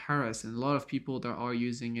in Paris, and a lot of people that are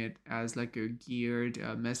using it as like a geared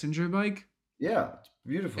messenger bike. Yeah, it's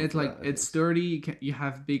beautiful It's for like that, I it's think. sturdy. You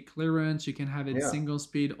have big clearance. You can have it Yeah, single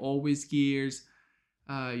speed, always gears.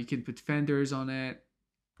 You can put fenders on it.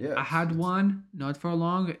 yeah, I had it's one, not for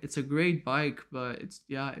long. It's a great bike, but it's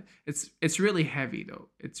yeah, it's really heavy though.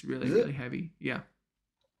 It's is really it? heavy. Yeah.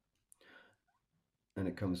 And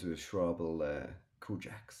it comes with Schwabel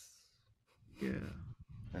Kojaks. Yeah.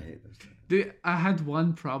 I hate those tires. I had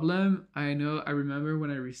one problem. I remember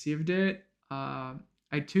when I received it.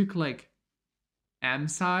 I took like M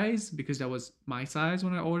size because that was my size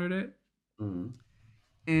when I ordered it, Mm-hmm.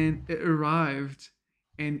 and it arrived,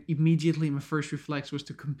 and immediately my first reflex was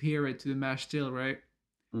to compare it to the Mash Steel, right?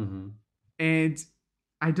 Mm-hmm. And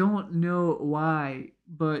I don't know why,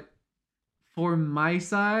 but for my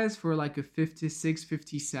size, for like a 56,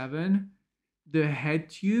 57, the head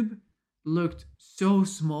tube looked so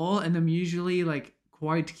small, and I'm usually like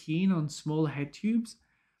quite keen on small head tubes,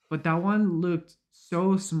 but that one looked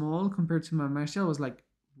so small compared to my Mash Steel. I was like,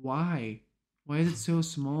 why? Why is it so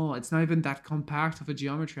small? It's not even that compact of a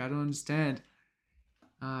geometry. I don't understand.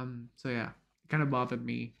 So yeah, it kind of bothered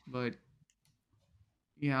me, but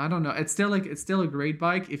yeah, I don't know. It's still a great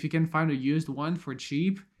bike. If you can find a used one for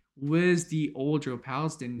cheap with the older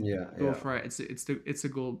pals, then Yeah, go yeah. for it. It's a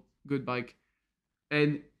good bike,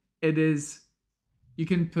 and it is. You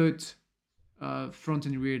can put front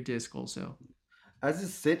and rear disc also. As a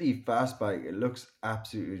city fast bike, it looks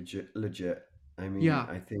absolutely legit. I mean, Yeah,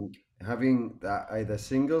 I think having that either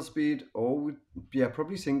single speed or yeah,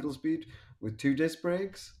 probably single speed with two disc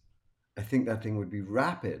brakes, I think that thing would be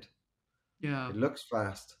rapid. yeah, It looks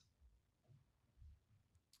fast.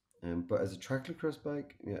 But as a trackless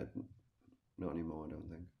bike, yeah, not anymore, I don't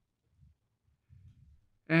think.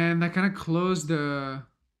 and that kind of closed the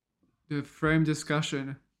frame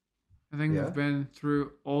discussion. I think we've Yeah? been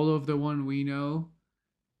through all of the one we know.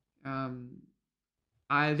 Um,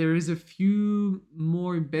 I there is a few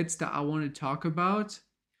more bits that I want to talk about.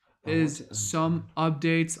 I want Is to. some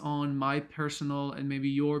updates on my personal and maybe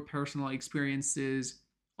your personal experiences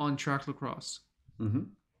on track lacrosse. Mm-hmm.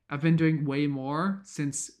 I've been doing way more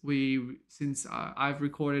since I've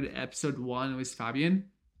recorded episode 1 with Fabian.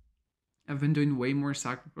 I've been doing way more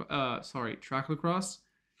track lacrosse,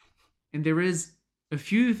 and there is a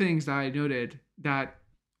few things that I noted that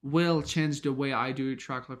will change the way I do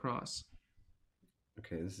track lacrosse.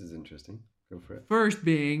 Okay, this is interesting. Go for it. First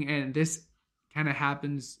being, and this kind of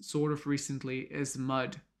happens sort of recently, is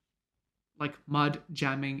mud. Like mud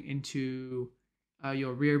jamming into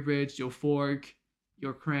your rear bridge, your fork,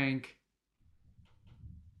 your crank.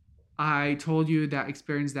 I told you that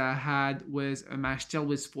experience that I had was a Mashtel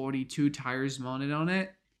with 42 tires mounted on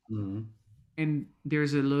it, Mm. and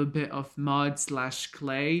there's a little bit of mud slash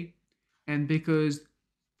clay, and because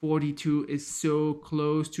 42 is so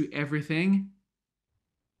close to everything,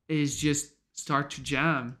 is just start to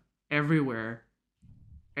jam everywhere.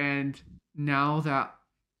 And now that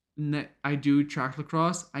I do track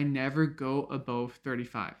lacrosse, I never go above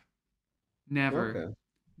 35. Never. Okay.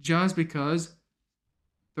 Just because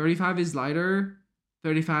 35 is lighter,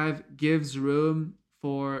 35 gives room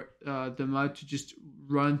for the mud to just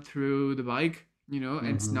run through the bike, and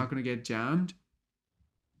it's Mm-hmm. not going to get jammed.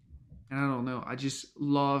 And I don't know. I just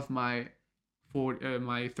love my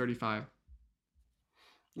 35.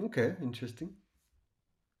 Okay, interesting.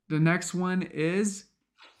 The next one is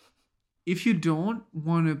if you don't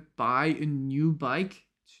want to buy a new bike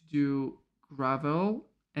to do gravel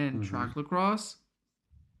and Mm-hmm. track lacrosse,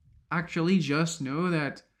 actually just know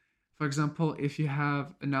that, for example, if you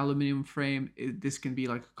have an aluminum frame, this can be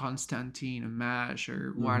like a Constantine, a Mesh,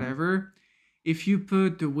 or Mm-hmm. whatever. If you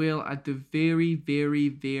put the wheel at the very, very,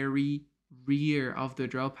 very rear of the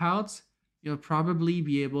dropouts, you'll probably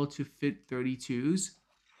be able to fit 32s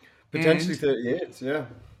Potentially and 38, yeah.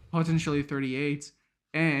 potentially 38s.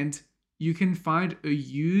 And you can find a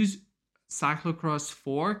used cyclocross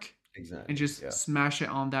fork and Exactly. just Yeah. smash it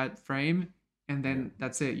on that frame, and Yeah. then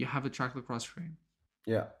that's it. You have a track lacrosse frame.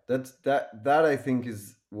 Yeah. That I think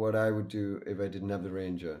is what I would do if I didn't have the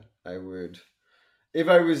Ranger. I would, if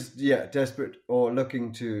I was, yeah, desperate or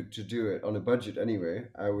looking to do it on a budget anyway,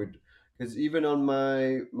 I would, because even on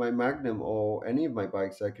my Magnum or any of my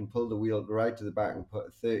bikes, I can pull the wheel right to the back and put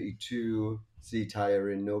a 32C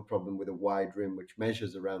tire in, no problem, with a wide rim which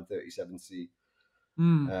measures around 37C.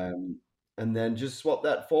 Mm, um, and then just swap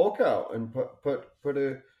that fork out and put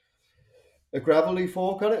a gravelly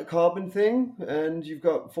fork on it, a carbon thing, and you've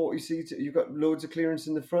got 40 seats. You've got loads of clearance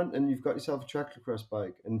in the front, and you've got yourself a track lacrosse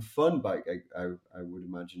bike and fun bike. I would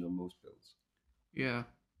imagine on most builds. yeah.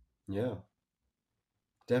 Yeah,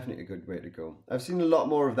 definitely a good way to go. I've seen a lot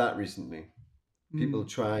more of that recently. People Mm.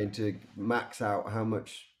 trying to max out how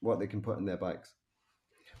much what they can put in their bikes.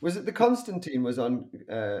 Was it the Constantine was on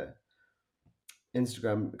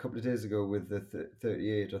Instagram a couple of days ago with the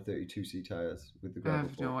 38 or 32C tires with the I gravel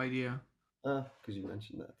have no fork? idea. Ah, because you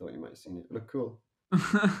mentioned that. I thought you might have seen it. Look cool.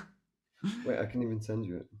 Wait, I can even send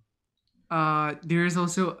you it. There is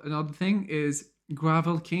also another thing is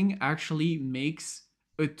Gravel King actually makes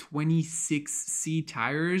a 26C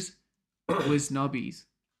tires with knobbies.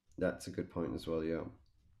 That's a good point as well, yeah.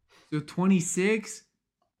 So 26,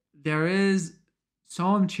 there is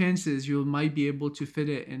some chances you might be able to fit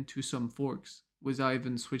it into some forks without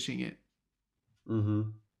even switching it.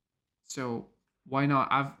 Mm-hmm. So why not?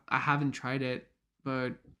 I haven't tried it,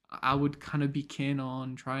 but I would kind of be keen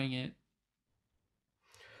on trying it.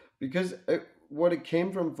 Because what it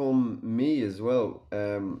came from me as well,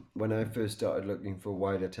 when I first started looking for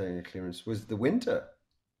wider tire clearance, was the winter.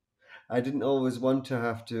 I didn't always want to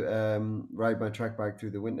have to ride my track bike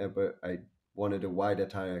through the winter, but I wanted a wider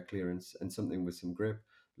tire clearance and something with some grip,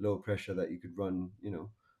 low pressure that you could run,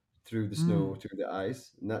 through the snow, Mm, through the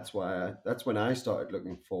ice, and that's when I started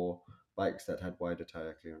looking for bikes that had wider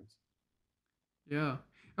tire clearance. yeah.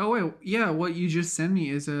 Oh wait, yeah. What you just sent me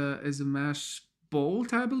is a mesh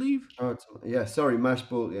bolt, I believe. Oh, yeah. Sorry, Mash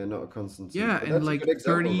Bolt. Yeah, not a Constantine, Yeah, but and that's a good like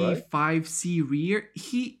example, right? 35C rear.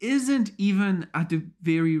 He isn't even at the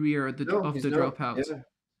very rear of the No, of he's the not. dropout. Yeah,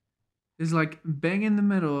 It's like bang in the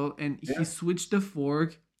middle, and he yeah. switched the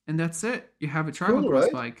fork, and that's it. You have a track Cool, lacrosse right?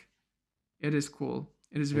 bike. It is cool.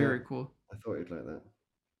 It is Yeah, very cool. I thought you'd like that.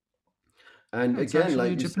 And Yeah, it's again,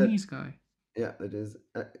 actually a like you said, Japanese guy. yeah, it is.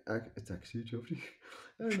 It's actually Jody,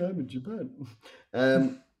 and I'm in Japan.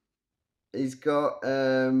 Um, he's got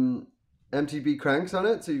MTB cranks on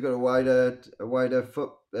it, so you've got a wider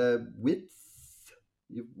foot width.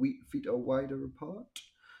 Your feet are wider apart,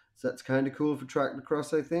 so that's kind of cool for track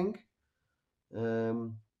lacrosse, I think.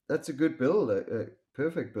 Um, that's a good build, a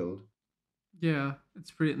perfect build. Yeah,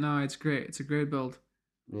 it's pretty. No, it's great. It's a great build.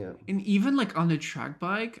 Yeah. And even like on the track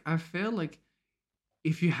bike, I feel like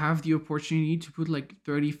if you have the opportunity to put like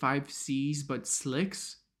 35Cs but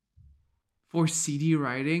slicks for CD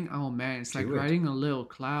riding, oh man, it's like Do it. riding a little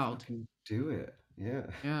cloud. Fucking do it. Yeah.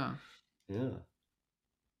 Yeah. Yeah.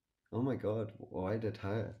 Oh my God. Why did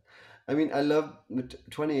higher? I mean, I love the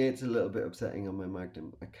 28's a little bit upsetting on my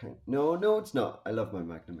Magnum. I can't. No, no, it's not. I love my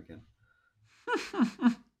Magnum again.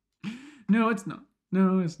 No, it's not.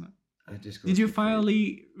 No, it's not. It just Did goes you too crazy.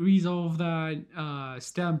 finally resolve that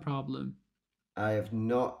stem problem? I have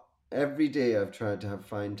not. Every day I've tried to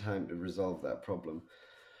find time to resolve that problem,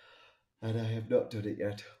 and I have not done it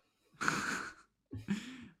yet.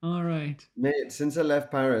 All right. Mate, since I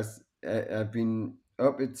left Paris, I've been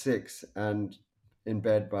up at 6 and in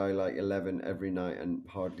bed by like 11 every night and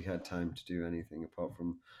hardly had time to do anything apart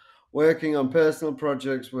from working on personal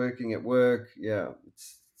projects, working at work. Yeah,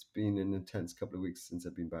 it's been an intense couple of weeks since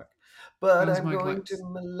I've been back. But Sounds I'm like going to lives.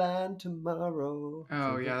 Milan tomorrow.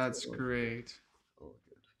 Oh So yeah, that's that's all good. great. All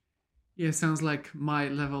Yeah, sounds like my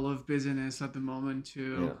level of busyness at the moment good.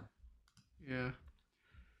 too. Yeah. Yeah.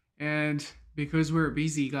 And because we're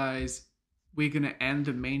busy, guys, we're gonna end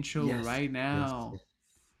the main show Yes. right Yes. now. Yes.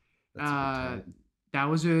 That's a good Uh, time. that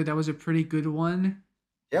was a pretty good one.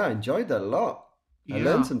 Yeah, I enjoyed that a lot. I learned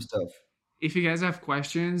Yeah. some stuff. If you guys have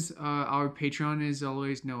questions, our Patreon is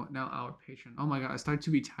always no, not our Patreon. Oh my god, I start to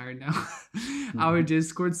be tired now. Our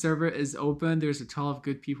Discord server is open. There's a ton of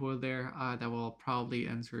good people there that will probably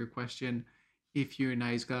answer your question if you're a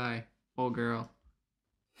nice guy or girl.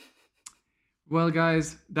 Well,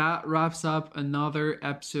 guys, that wraps up another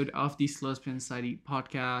episode of the Slowspin Society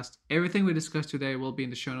podcast. Everything we discussed today will be in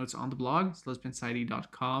the show notes on the blog,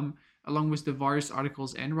 slowspinsociety.com, along with the various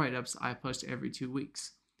articles and write ups I post every 2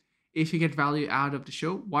 weeks. If you get value out of the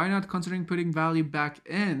show, why not considering putting value back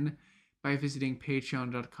in by visiting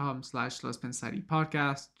patreon.com/Slowspin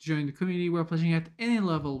podcast. Join the community where pledging at any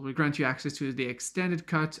level will grant you access to the extended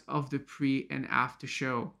cut of the pre and after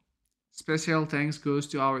show. Special thanks goes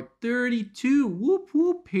to our 32 whoop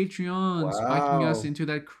whoop Patreons backing us Wow. into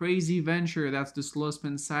that crazy venture that's the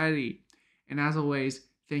Slowspin Society. And as always,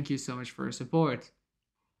 thank you so much for your support.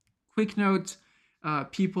 Quick note,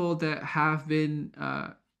 people that have been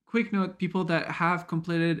quick note, people that have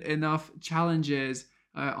completed enough challenges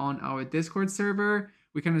on our Discord server,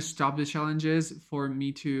 we kind of stopped the challenges for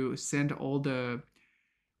me to send all the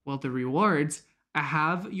rewards. I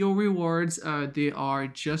have your rewards. They are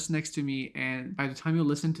just next to me, and by the time you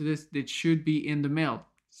listen to this, it should be in the mail.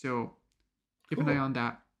 So keep an eye Cool. on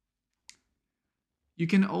that. You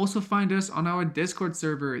can also find us on our Discord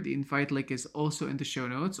server. The invite link is also in the show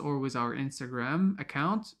notes or with our Instagram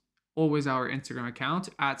account. Always our Instagram account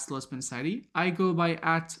at Slowspin Society. I go by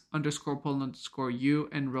 @_Paul_you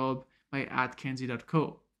and Rob by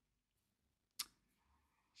 @Kenzie.co.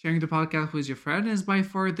 Sharing the podcast with your friend is by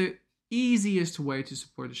far the easiest way to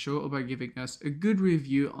support the show by giving us a good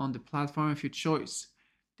review on the platform of your choice.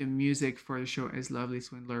 The music for the show is Lovely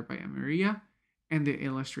Swindler by Amaria, and the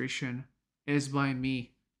illustration is by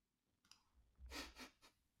me.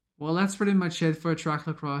 Well, that's pretty much it for Track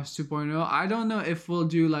Lacrosse 2.0. I don't know if we'll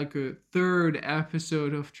do like a third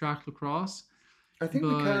episode of Track Lacrosse, I think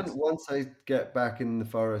we but can once I get back in the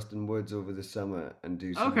forest and woods over the summer and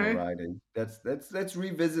do some more okay. riding. Let's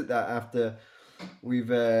revisit that after we've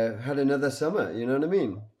had another summer. You know what I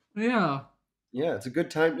mean? Yeah, Yeah, it's a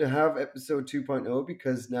good time to have episode 2.0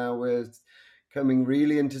 because now we're coming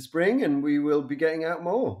really into spring and we will be getting out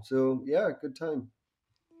more. So yeah, good time.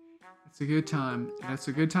 it's a good time. And it's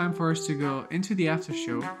a good time for us to go into the after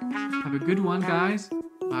show. Have a good one, guys.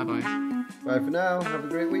 Bye bye. Bye for now. Have a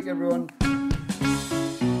great week, everyone.